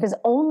 that life is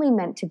only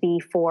meant to be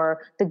for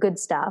the good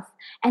stuff.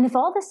 And if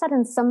all of a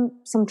sudden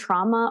some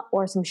trauma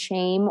or some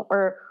shame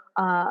or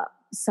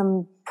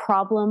some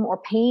problem or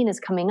pain is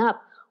coming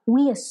up,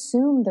 we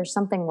assume there's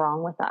something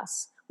wrong with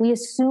us. we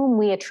assume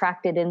we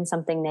attracted in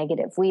something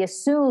negative. We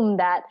assume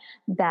that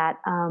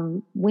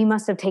we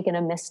must have taken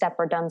a misstep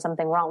or done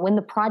something wrong. When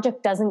the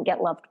project doesn't get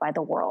loved by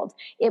the world,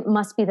 it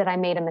must be that I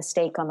made a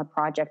mistake on the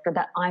project, or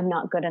that I'm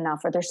not good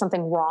enough, or there's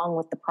something wrong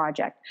with the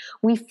project.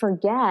 We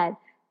forget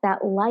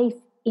that life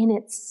in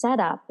its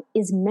setup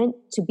is meant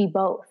to be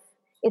both.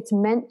 It's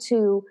meant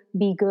to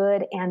be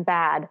good and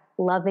bad,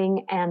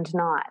 loving and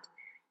not.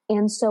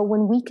 And so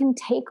when we can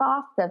take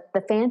off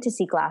the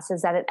fantasy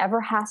glasses that it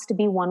ever has to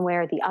be one way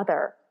or the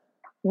other,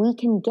 we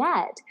can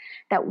get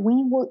that we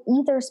will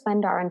either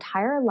spend our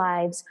entire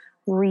lives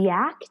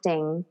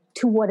reacting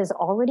to what is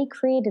already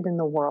created in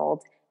the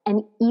world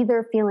and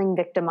either feeling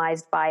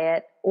victimized by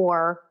it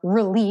or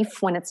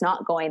relief when it's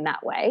not going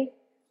that way,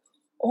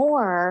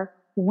 or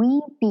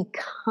we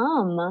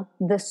become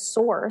the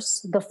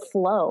source, the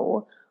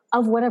flow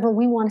of whatever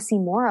we want to see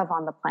more of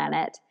on the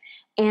planet.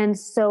 And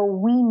so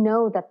we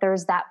know that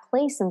there's that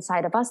place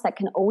inside of us that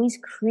can always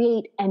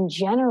create and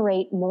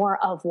generate more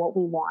of what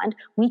we want.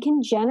 We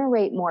can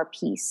generate more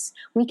peace.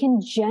 We can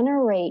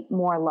generate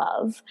more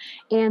love.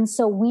 And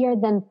so we are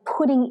then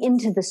putting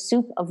into the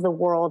soup of the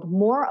world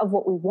more of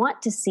what we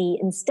want to see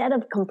instead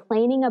of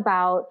complaining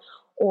about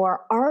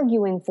or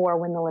arguing for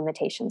when the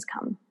limitations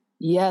come.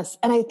 Yes.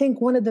 And I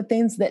think one of the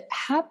things that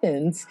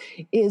happens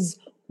is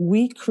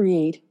we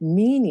create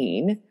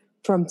meaning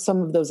from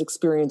some of those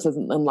experiences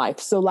in life.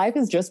 So life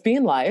is just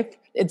being life.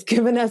 It's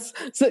given us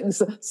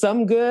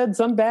some good,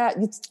 some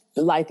bad.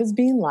 Life is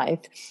being life.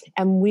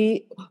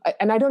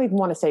 And I don't even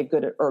want to say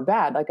good or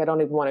bad. Like, I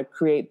don't even want to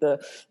create the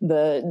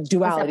duality.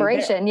 The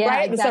separation. There, yeah.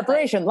 right. Exactly. The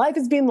separation. Life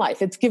is being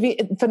life. It's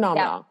giving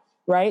phenomenon.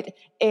 Yeah. Right.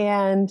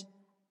 And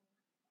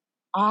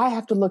I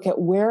have to look at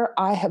where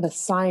I have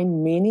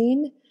assigned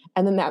meaning.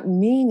 And then that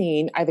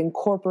meaning I've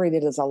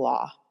incorporated as a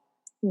law.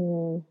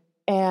 Mm.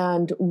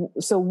 And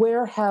so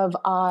where have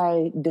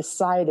I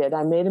decided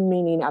I made a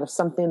meaning out of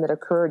something that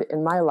occurred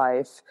in my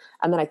life,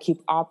 and then I keep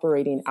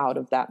operating out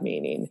of that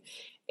meaning.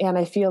 And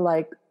I feel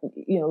like,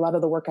 a lot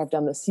of the work I've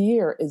done this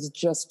year is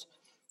just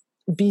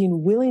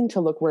being willing to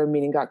look where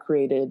meaning got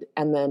created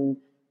and then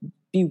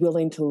be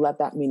willing to let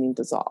that meaning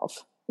dissolve.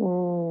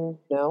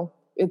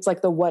 It's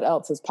like the what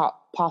else is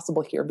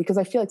possible here, because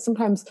I feel like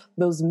sometimes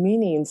those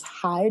meanings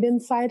hide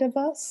inside of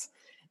us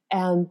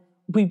and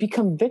we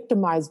become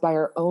victimized by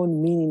our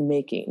own meaning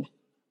making,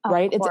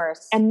 right? Of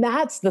course. And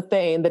that's the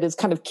thing that is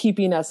kind of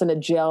keeping us in a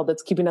jail,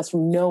 that's keeping us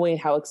from knowing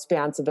how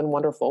expansive and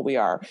wonderful we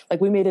are.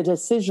 Like, we made a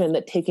decision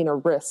that taking a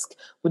risk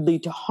would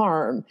lead to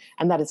harm,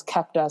 and that has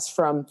kept us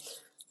from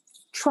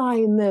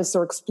trying this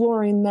or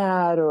exploring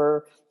that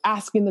or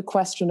asking the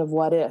question of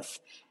what if.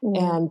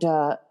 And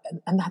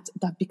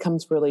that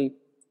becomes really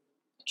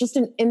just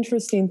an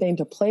interesting thing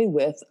to play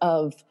with,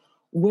 of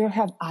where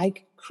have I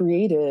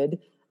created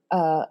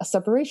a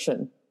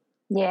separation.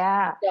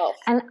 Yeah.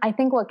 And I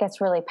think what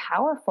gets really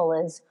powerful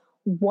is,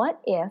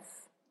 what if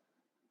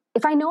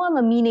I know I'm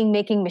a meaning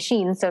making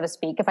machine, so to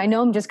speak, if I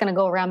know I'm just going to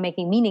go around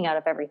making meaning out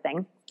of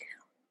everything,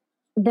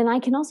 then I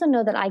can also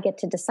know that I get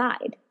to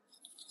decide.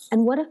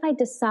 And what if I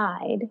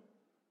decide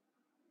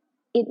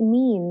it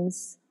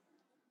means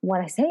what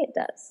I say it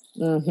does?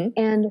 Mm-hmm.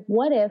 And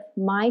what if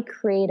my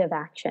creative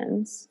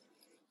actions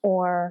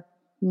or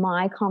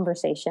my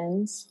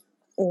conversations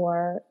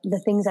or the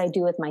things I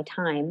do with my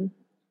time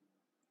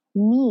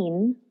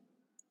mean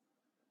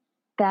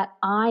that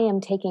I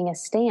am taking a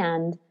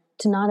stand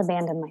to not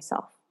abandon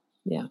myself?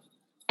 Yeah.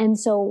 And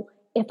so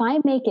if I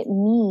make it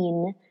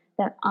mean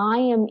that I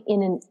am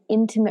in an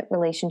intimate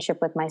relationship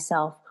with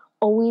myself,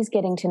 always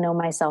getting to know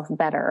myself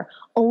better,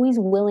 always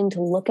willing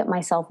to look at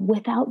myself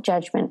without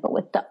judgment, but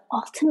with the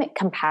ultimate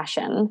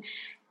compassion,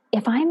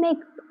 if I make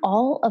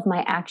all of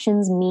my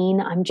actions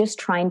mean I'm just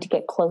trying to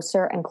get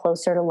closer and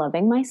closer to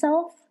loving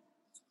myself,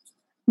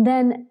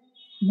 then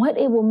what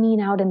it will mean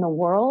out in the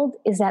world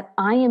is that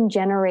I am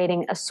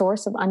generating a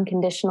source of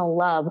unconditional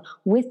love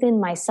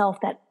within myself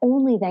that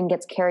only then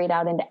gets carried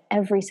out into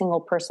every single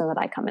person that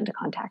I come into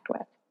contact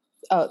with.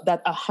 Oh,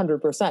 that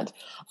 100%.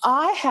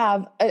 I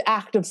have an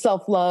act of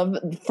self-love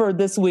for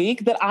this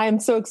week that I am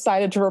so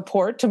excited to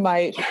report to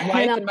my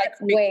wife and my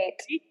wait.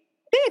 I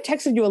think I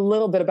texted you a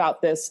little bit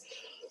about this,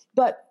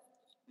 but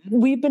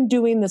we've been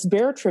doing this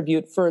Bear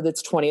tribute for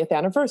its 20th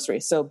anniversary.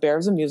 So Bear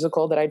is a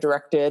musical that I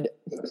directed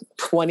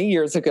 20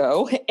 years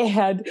ago.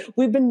 And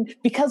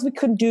because we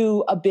couldn't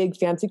do a big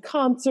fancy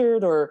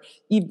concert or,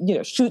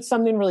 shoot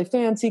something really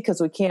fancy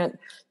because we can't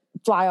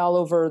fly all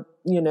over,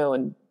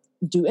 and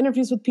do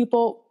interviews with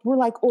people, we're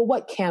like, well,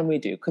 what can we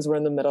do? Because we're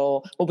in the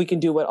middle. Well, we can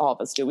do what all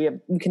of us do.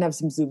 We can have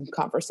some Zoom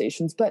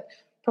conversations, but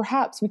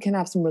perhaps we can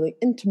have some really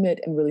intimate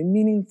and really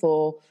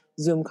meaningful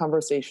Zoom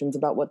conversations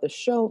about what the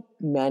show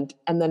meant,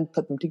 and then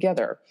put them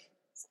together.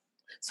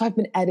 So I've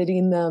been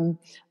editing them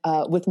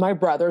with my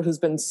brother, who's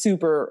been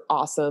super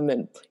awesome.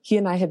 And he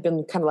and I have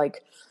been kind of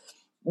like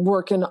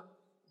working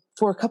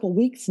for a couple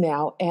weeks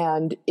now,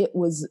 and it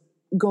was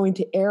going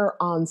to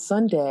air on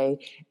Sunday.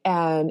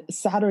 And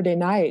Saturday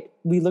night,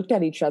 we looked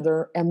at each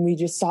other and we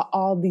just saw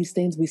all these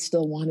things we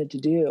still wanted to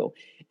do.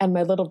 And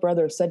my little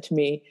brother said to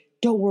me,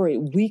 don't worry,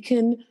 we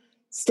can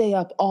stay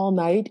up all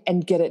night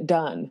and get it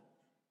done.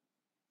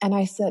 And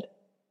I said,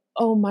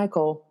 oh,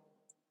 Michael,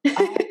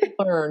 I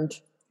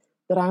learned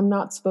that I'm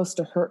not supposed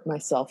to hurt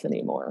myself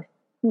anymore.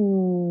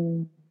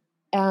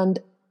 And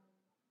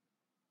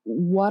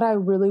what I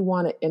really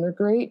want to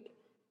integrate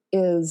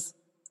is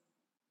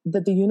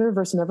that the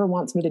universe never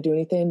wants me to do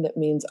anything that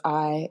means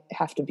I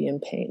have to be in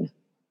pain.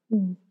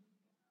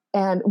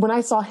 And when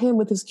I saw him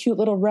with his cute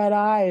little red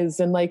eyes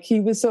and like,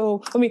 he was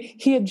so, I mean,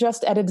 he had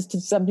just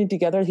edited something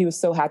together he was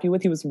so happy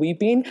with, he was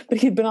weeping, but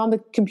he'd been on the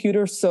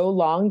computer so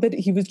long that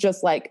he was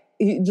just like,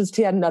 he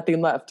had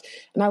nothing left.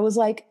 And I was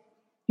like,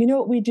 you know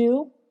what we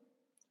do?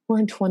 We're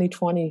in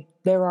 2020.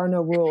 There are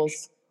no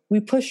rules. We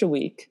push a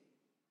week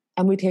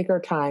and we take our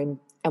time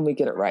and we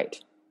get it right.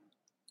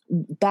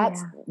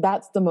 That's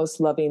the most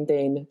loving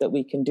thing that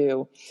we can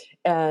do.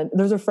 And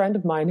there's a friend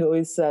of mine who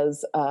always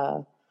says,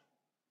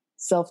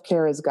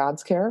 self-care is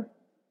God's care.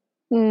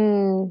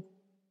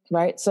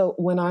 Right? So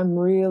when I'm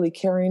really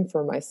caring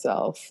for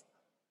myself,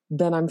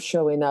 then I'm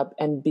showing up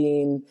and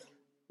being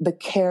the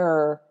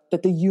care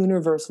that the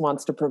universe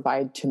wants to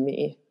provide to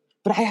me.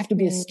 But I have to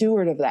be a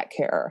steward of that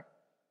care.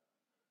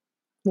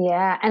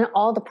 Yeah. And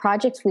all the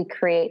projects we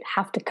create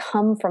have to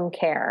come from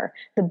care.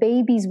 The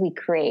babies we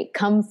create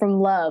come from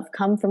love,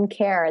 come from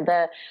care.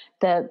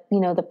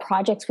 The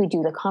projects we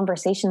do, the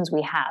conversations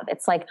we have,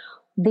 it's like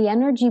the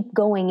energy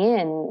going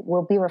in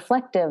will be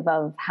reflective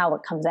of how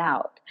it comes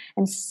out.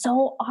 And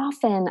so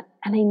often,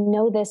 and I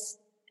know this,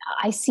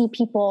 I see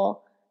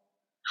people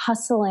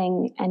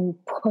hustling and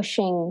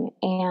pushing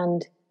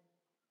and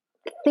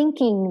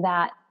thinking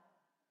that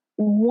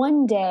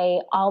one day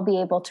I'll be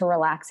able to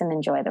relax and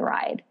enjoy the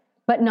ride.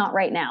 But not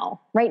right now.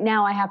 Right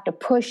now I have to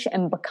push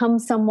and become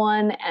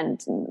someone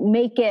and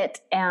make it.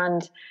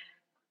 And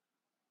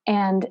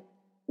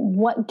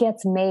what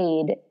gets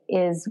made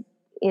is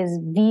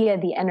via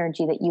the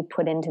energy that you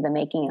put into the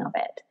making of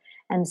it.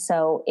 And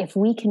so if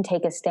we can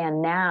take a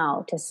stand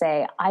now to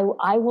say, I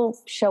will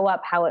show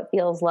up how it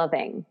feels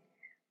loving.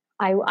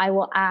 I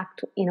will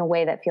act in a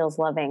way that feels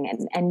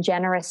loving and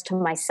generous to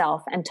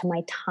myself and to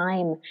my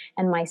time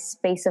and my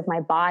space of my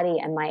body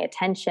and my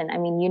attention. I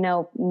mean, you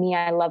know me,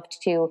 I love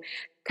to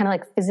kind of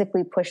like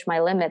physically push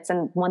my limits.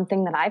 And one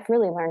thing that I've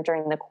really learned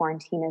during the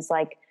quarantine is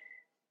like,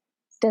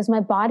 does my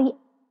body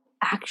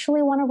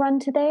actually want to run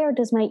today, or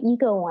does my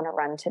ego want to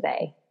run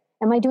today?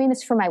 Am I doing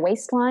this for my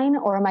waistline,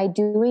 or am I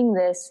doing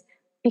this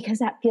because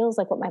that feels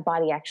like what my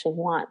body actually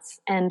wants?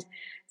 And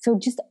so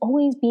just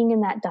always being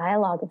in that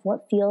dialogue of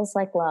what feels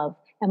like love.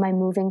 Am I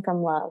moving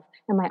from love?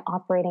 Am I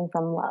operating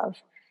from love?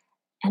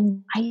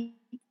 And I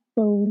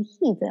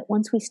believe that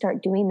once we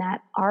start doing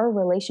that, our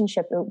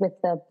relationship with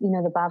the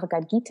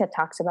Bhagavad Gita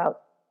talks about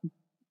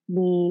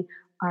we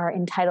are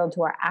entitled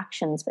to our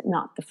actions, but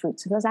not the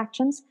fruits of those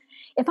actions.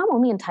 If I'm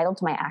only entitled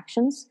to my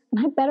actions,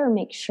 then I better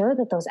make sure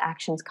that those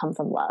actions come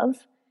from love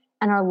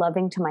and are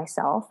loving to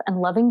myself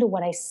and loving to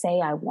what I say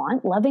I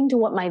want, loving to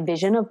what my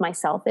vision of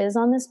myself is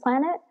on this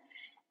planet.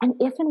 And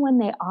if and when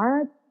they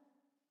are,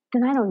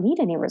 then I don't need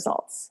any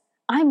results.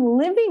 I'm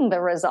living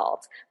the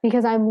result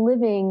because I'm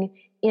living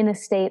in a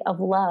state of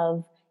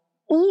love,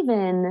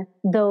 even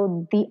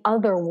though the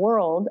other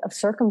world of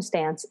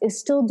circumstance is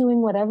still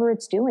doing whatever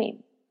it's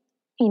doing.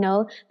 You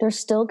know, there's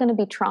still going to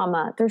be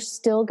trauma. There's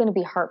still going to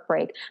be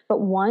heartbreak.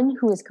 But one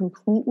who is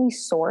completely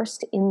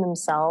sourced in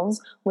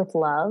themselves with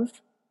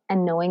love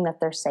and knowing that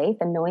they're safe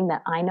and knowing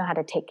that I know how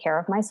to take care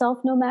of myself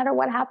no matter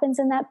what happens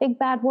in that big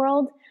bad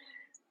world,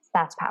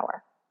 that's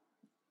power.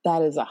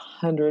 That is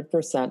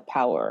 100%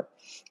 power.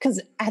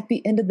 Because at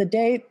the end of the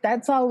day,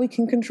 that's all we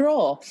can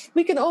control.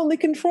 We can only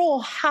control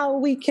how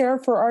we care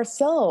for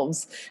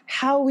ourselves,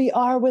 how we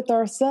are with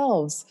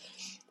ourselves.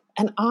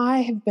 And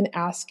I have been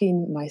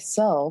asking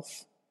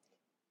myself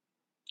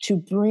to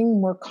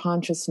bring more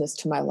consciousness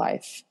to my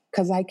life,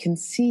 because I can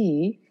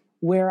see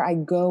where I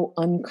go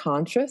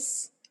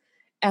unconscious.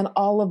 And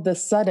all of the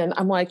sudden,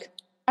 I'm like,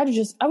 I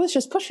was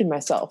just pushing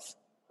myself.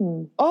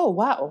 Oh,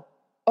 wow.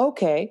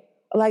 Okay.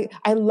 Like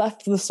I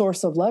left the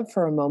source of love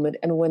for a moment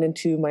and went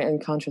into my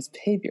unconscious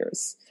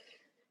behaviors.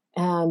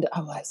 And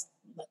I was,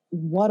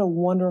 what a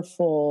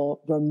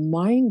wonderful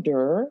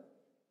reminder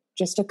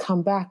just to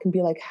come back and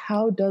be like,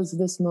 how does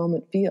this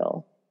moment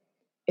feel?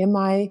 Am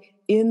I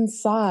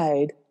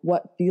inside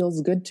what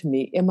feels good to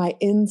me? Am I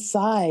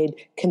inside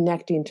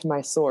connecting to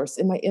my source?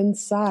 Am I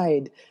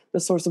inside the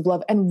source of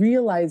love? And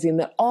realizing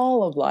that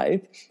all of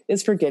life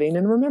is forgetting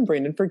and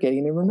remembering and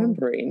forgetting and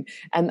remembering.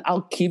 And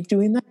I'll keep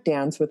doing that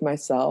dance with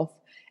myself.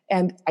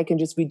 And I can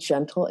just be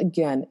gentle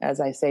again as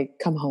I say,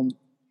 come home,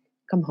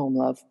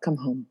 love, come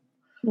home.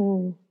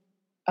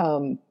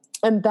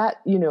 And that,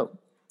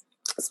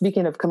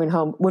 speaking of coming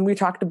home, when we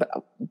talked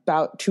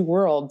about Two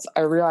Worlds,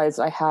 I realized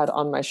I had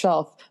on my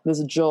shelf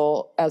this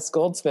Joel S.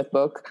 Goldsmith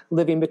book,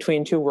 Living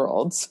Between Two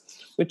Worlds,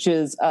 which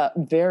is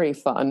very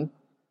fun,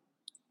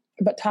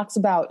 but talks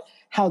about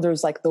how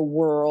there's like the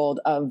world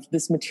of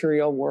this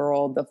material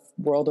world, the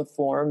world of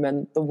form,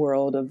 and the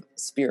world of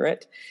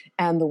spirit,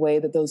 and the way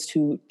that those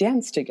two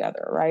dance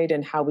together, right?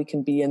 And how we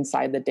can be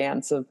inside the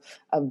dance of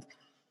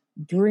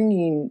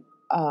bringing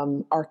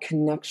our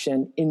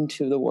connection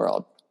into the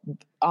world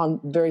on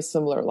very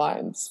similar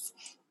lines.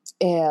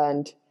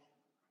 And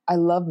I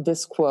love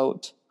this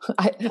quote.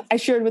 I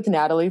shared with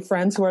Natalie,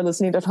 friends who are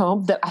listening at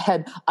home, that I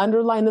had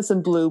underlined this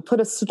in blue,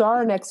 put a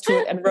star next to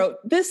it, and wrote,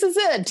 "This is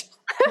it."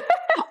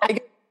 I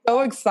get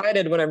so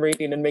excited when I'm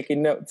reading and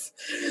making notes.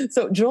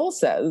 So Joel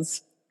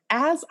says,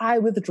 "As I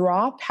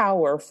withdraw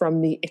power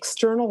from the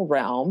external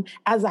realm,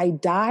 as I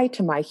die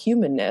to my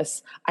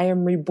humanness, I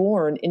am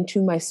reborn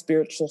into my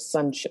spiritual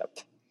sonship."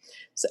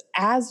 So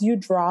as you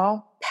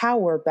draw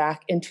power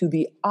back into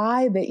the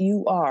I that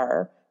you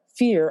are,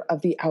 fear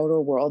of the outer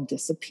world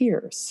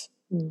disappears.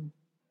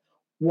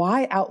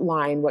 Why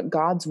outline what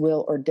God's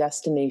will or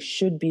destiny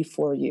should be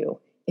for you?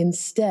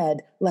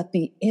 Instead, let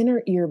the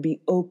inner ear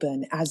be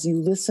open as you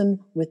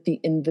listen with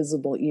the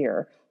invisible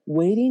ear,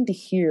 waiting to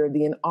hear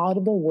the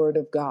inaudible word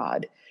of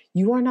God.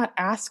 You are not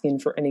asking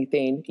for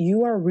anything.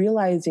 You are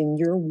realizing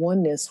your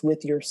oneness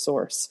with your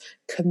source,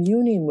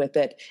 communing with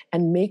it,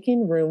 and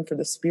making room for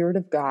the Spirit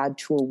of God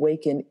to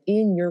awaken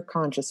in your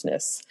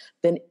consciousness.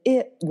 Then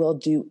it will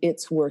do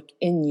its work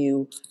in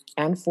you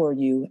and for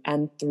you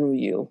and through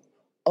you.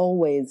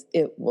 Always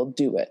it will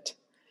do it.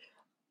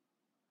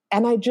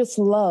 And I just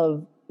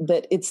love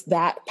that it's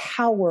that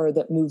power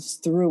that moves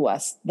through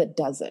us that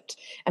does it.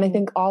 And I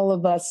think all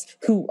of us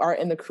who are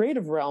in the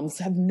creative realms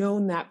have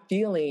known that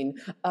feeling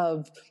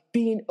of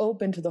being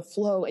open to the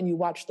flow, and you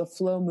watch the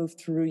flow move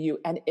through you,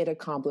 and it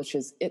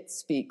accomplishes, it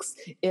speaks,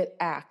 it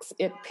acts,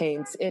 it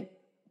paints, it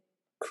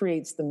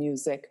creates the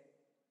music.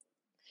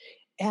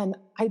 And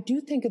I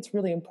do think it's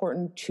really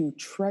important to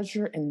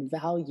treasure and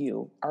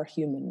value our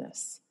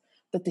humanness,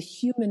 that the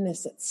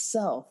humanness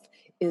itself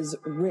is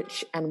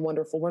rich and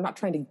wonderful. We're not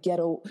trying to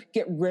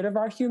get rid of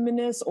our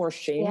humanness or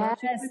shame our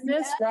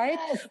humanness, right?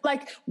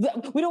 Like,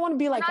 we don't want to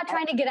be like... We're not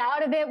trying to get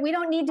out of it. We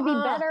don't need to be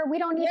better. We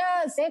don't need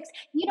to be fixed.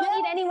 You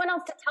don't need anyone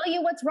else to tell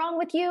you what's wrong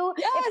with you.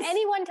 If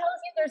anyone tells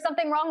you there's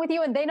something wrong with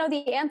you and they know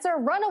the answer,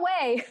 run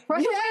away. Run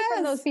away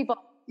from those people.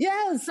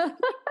 Yes.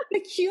 The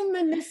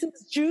humanness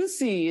is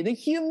juicy. The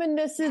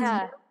humanness is...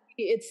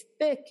 It's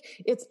thick,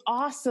 it's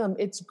awesome,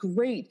 it's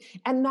great.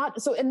 And not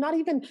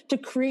even to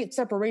create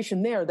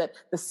separation there, that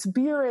the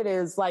spirit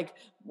is like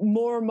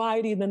more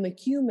mighty than the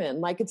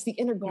human, like it's the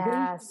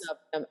integration of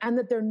them, and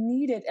that they're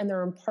needed and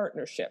they're in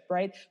partnership,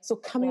 right? So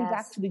coming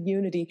back to the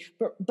unity,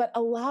 but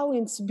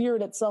allowing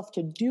spirit itself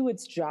to do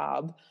its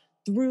job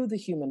through the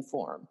human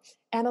form.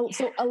 And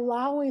so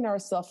allowing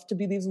ourselves to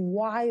be these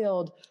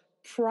wild,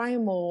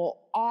 primal,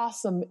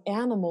 awesome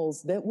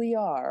animals that we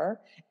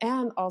are,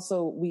 and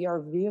also we are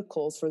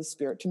vehicles for the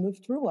spirit to move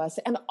through us,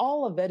 and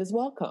all of it is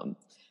welcome.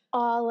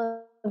 All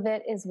of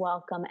it is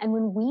welcome. And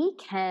when we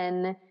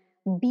can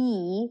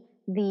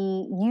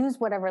use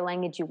whatever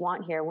language you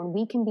want here, when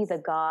we can be the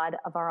God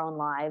of our own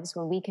lives,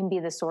 when we can be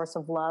the source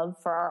of love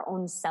for our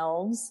own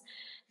selves,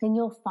 then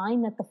you'll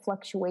find that the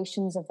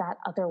fluctuations of that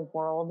other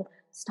world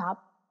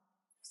stop,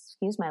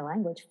 excuse my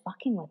language,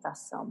 fucking with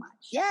us so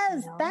much.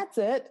 Yes, that's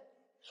it.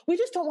 We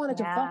just don't want it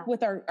to fuck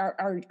with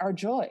our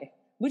joy.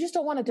 We just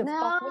don't want it to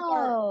fuck with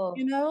our,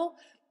 we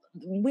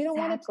don't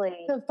want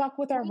it to fuck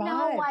with our vibe. We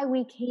know why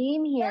we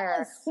came here.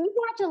 Yes. Can you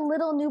watch a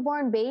little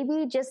newborn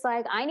baby just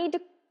like, I need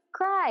to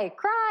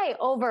cry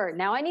over.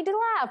 Now I need to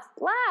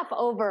laugh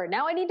over.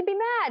 Now I need to be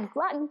mad.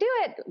 Do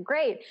it.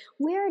 Great.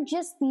 We're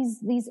just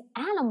these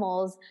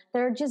animals that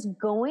are just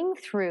going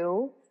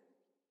through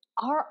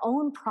our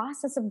own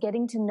process of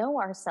getting to know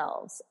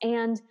ourselves.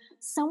 And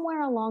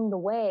somewhere along the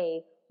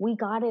way, we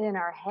got it in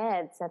our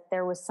heads that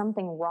there was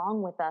something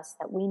wrong with us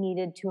that we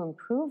needed to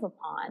improve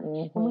upon.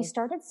 Mm-hmm. And we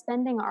started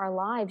spending our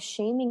lives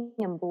shaming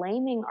and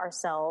blaming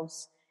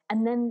ourselves,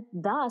 and then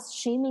thus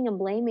shaming and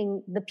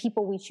blaming the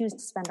people we choose to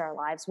spend our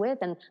lives with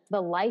and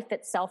the life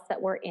itself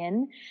that we're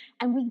in.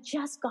 And we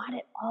just got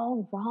it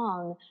all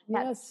wrong.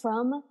 That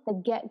from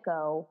the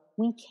get-go,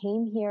 we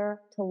came here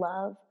to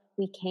love.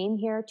 We came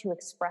here to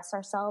express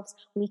ourselves.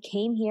 We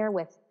came here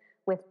with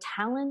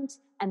talent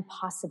and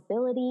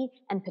possibility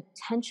and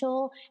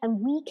potential.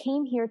 And we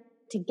came here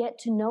to get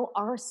to know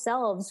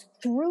ourselves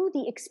through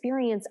the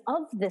experience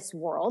of this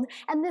world.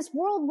 And this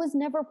world was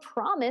never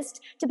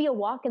promised to be a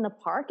walk in the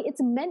park.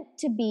 It's meant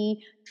to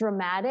be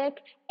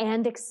dramatic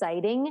and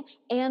exciting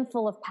and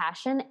full of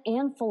passion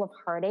and full of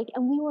heartache.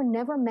 And we were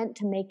never meant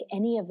to make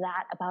any of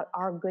that about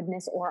our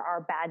goodness or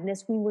our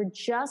badness. We were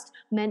just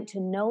meant to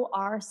know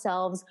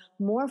ourselves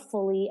more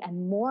fully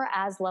and more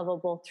as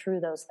lovable through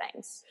those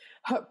things.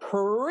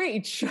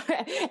 Preach.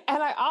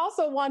 And I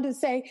also want to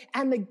say,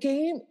 and the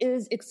game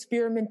is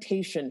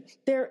experimentation.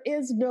 There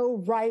is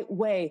no right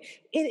way.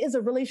 It is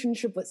a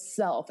relationship with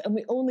self, and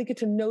we only get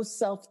to know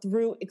self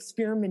through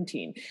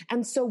experimenting.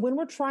 And so when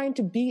we're trying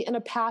to be in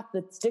a path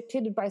that's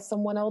dictated by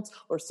someone else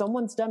or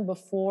someone's done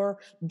before,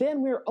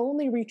 then we're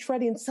only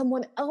retreading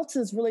someone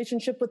else's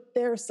relationship with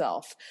their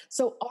self.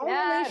 So our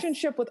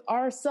relationship with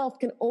ourself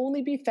can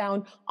only be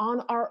found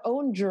on our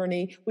own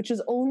journey, which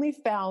is only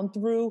found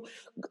through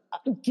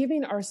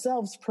giving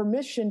ourselves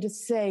permission to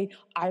say,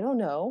 I don't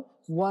know,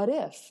 what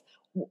if?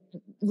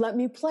 let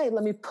me play.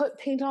 Let me put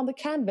paint on the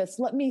canvas.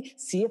 Let me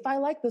see if I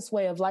like this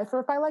way of life or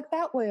if I like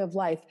that way of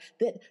life.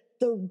 That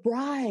the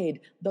ride,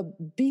 the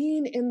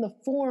being in the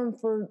form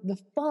for the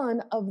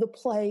fun of the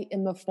play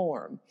in the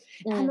form.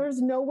 And there's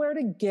nowhere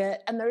to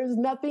get, and there's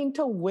nothing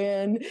to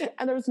win,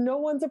 and there's no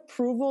one's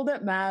approval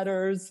that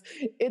matters.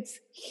 It's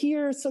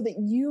here so that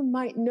you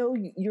might know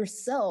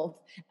yourself,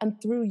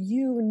 and through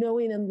you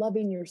knowing and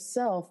loving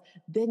yourself,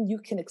 then you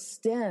can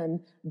extend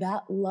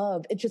that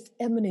love. It just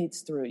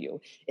emanates through you.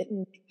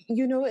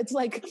 It's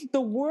like the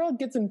world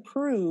gets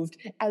improved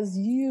as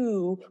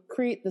you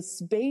create the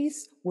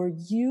space where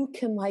you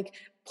can like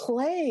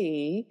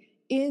play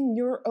in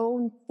your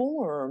own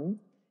form.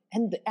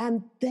 And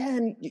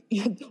then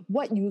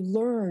what you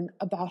learn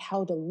about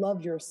how to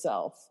love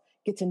yourself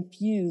gets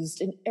infused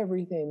in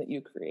everything that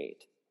you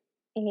create.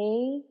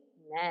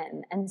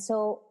 Amen. And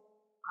so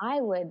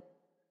I would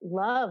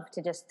love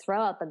to just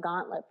throw out the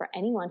gauntlet for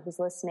anyone who's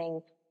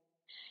listening.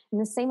 In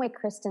the same way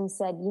Kristen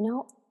said,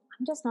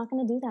 I'm just not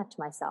going to do that to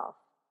myself.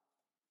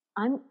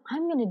 I'm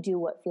going to do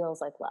what feels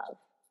like love.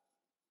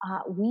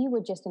 We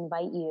would just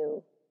invite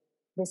you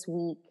this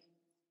week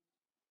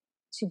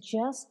to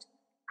just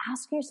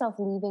ask yourself,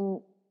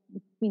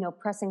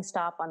 pressing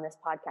stop on this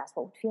podcast,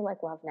 what would feel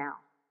like love now?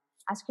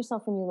 Ask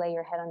yourself when you lay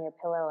your head on your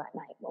pillow at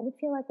night, what would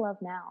feel like love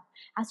now?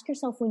 Ask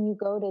yourself when you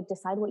go to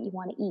decide what you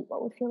want to eat,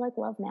 what would feel like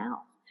love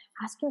now?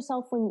 Ask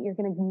yourself when you're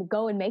going to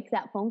go and make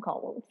that phone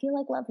call, what would feel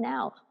like love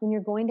now? When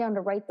you're going down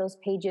to write those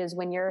pages,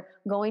 when you're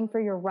going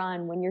for your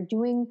run, when you're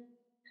doing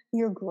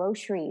your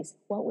groceries,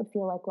 what would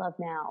feel like love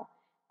now?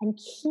 And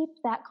keep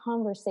that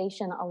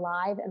conversation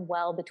alive and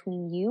well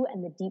between you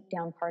and the deep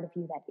down part of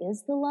you that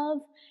is the love.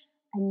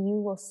 And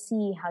you will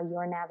see how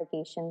your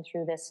navigation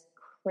through this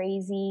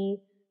crazy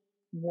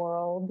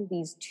world,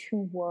 these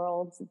two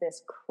worlds,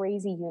 this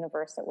crazy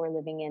universe that we're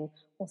living in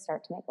will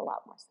start to make a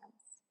lot more sense.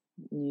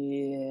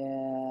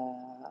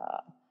 Yeah.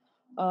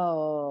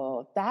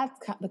 Oh, that's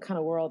the kind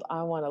of world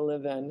I want to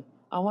live in.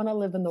 I want to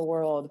live in the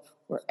world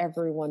where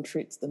everyone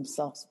treats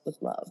themselves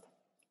with love.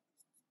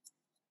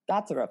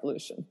 That's a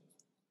revolution.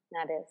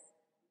 That is.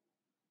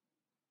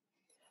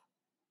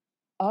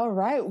 All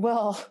right.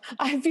 Well,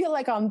 I feel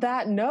like on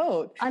that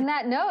note,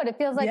 it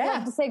feels like we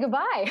have to say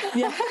goodbye.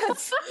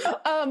 Yes.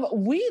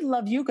 We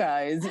love you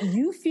guys.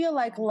 You feel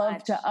like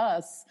love to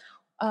us.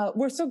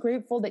 We're so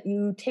grateful that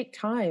you take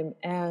time,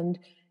 and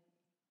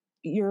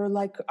you're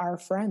like our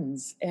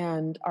friends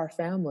and our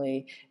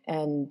family.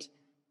 And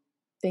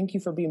thank you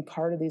for being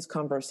part of these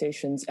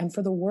conversations and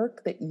for the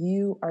work that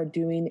you are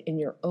doing in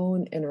your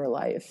own inner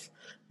life,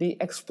 the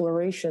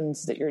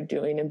explorations that you're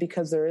doing. And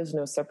because there is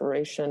no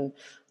separation,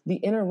 the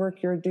inner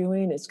work you're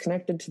doing is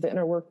connected to the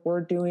inner work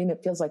we're doing.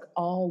 It feels like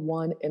all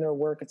one inner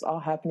work. It's all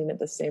happening at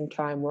the same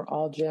time. We're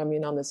all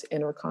jamming on this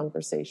inner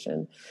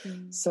conversation.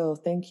 So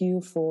thank you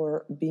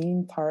for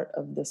being part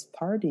of this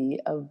party,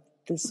 of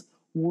this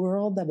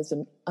world that is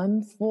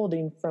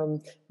unfolding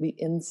from the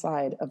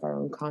inside of our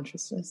own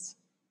consciousness.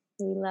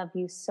 We love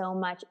you so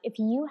much. If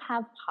you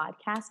have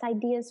podcast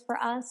ideas for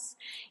us,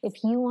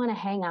 if you want to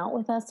hang out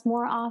with us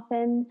more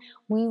often,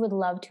 we would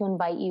love to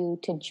invite you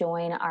to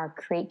join our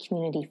Create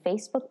Community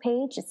Facebook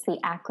page. It's the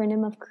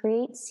acronym of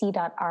Create,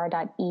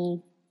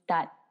 C.R.E.A.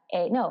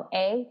 No,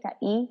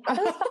 A.E. That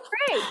was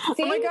great.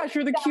 Oh my gosh,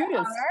 you're the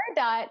cutest.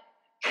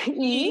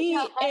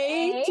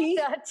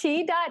 E-A-T.T.E.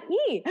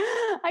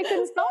 I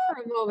couldn't spell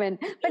for a moment,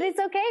 but it's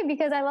okay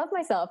because I love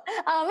myself.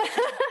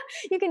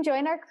 You can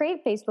join our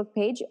Create Facebook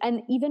page,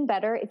 and even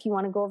better, if you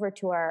want to go over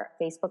to our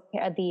Facebook,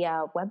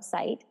 the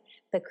website,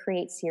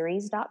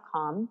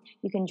 thecreateseries.com.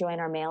 You can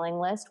join our mailing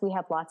list. We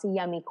have lots of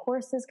yummy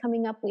courses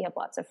coming up. We have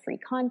lots of free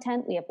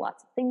content. We have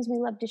lots of things we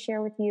love to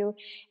share with you,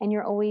 and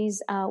you're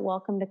always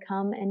welcome to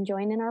come and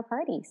join in our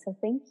party. So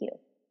thank you.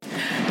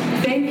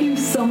 Thank you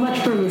so much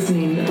for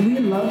listening. We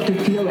love to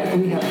feel like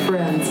we have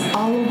friends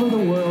all over the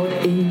world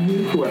in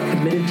you who are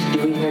committed to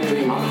doing their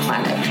dream on the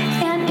planet.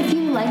 And if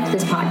you liked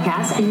this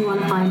podcast and you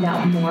want to find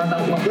out more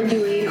about what we're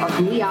doing or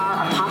who we are,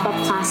 our pop-up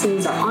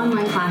classes, our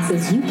online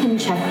classes, you can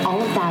check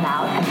all of that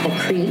out at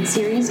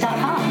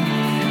thecreateseries.com.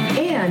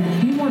 And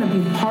if you want to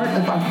be part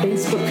of our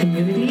Facebook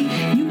community,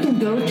 you can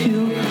go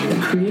to the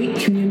Create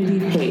Community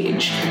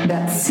page.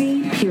 That's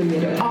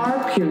C.R.E.A.T.Community.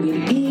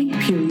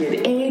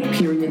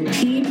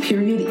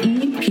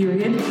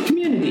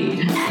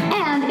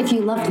 And if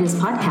you loved this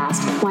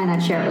podcast, why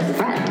not share it with a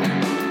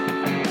friend?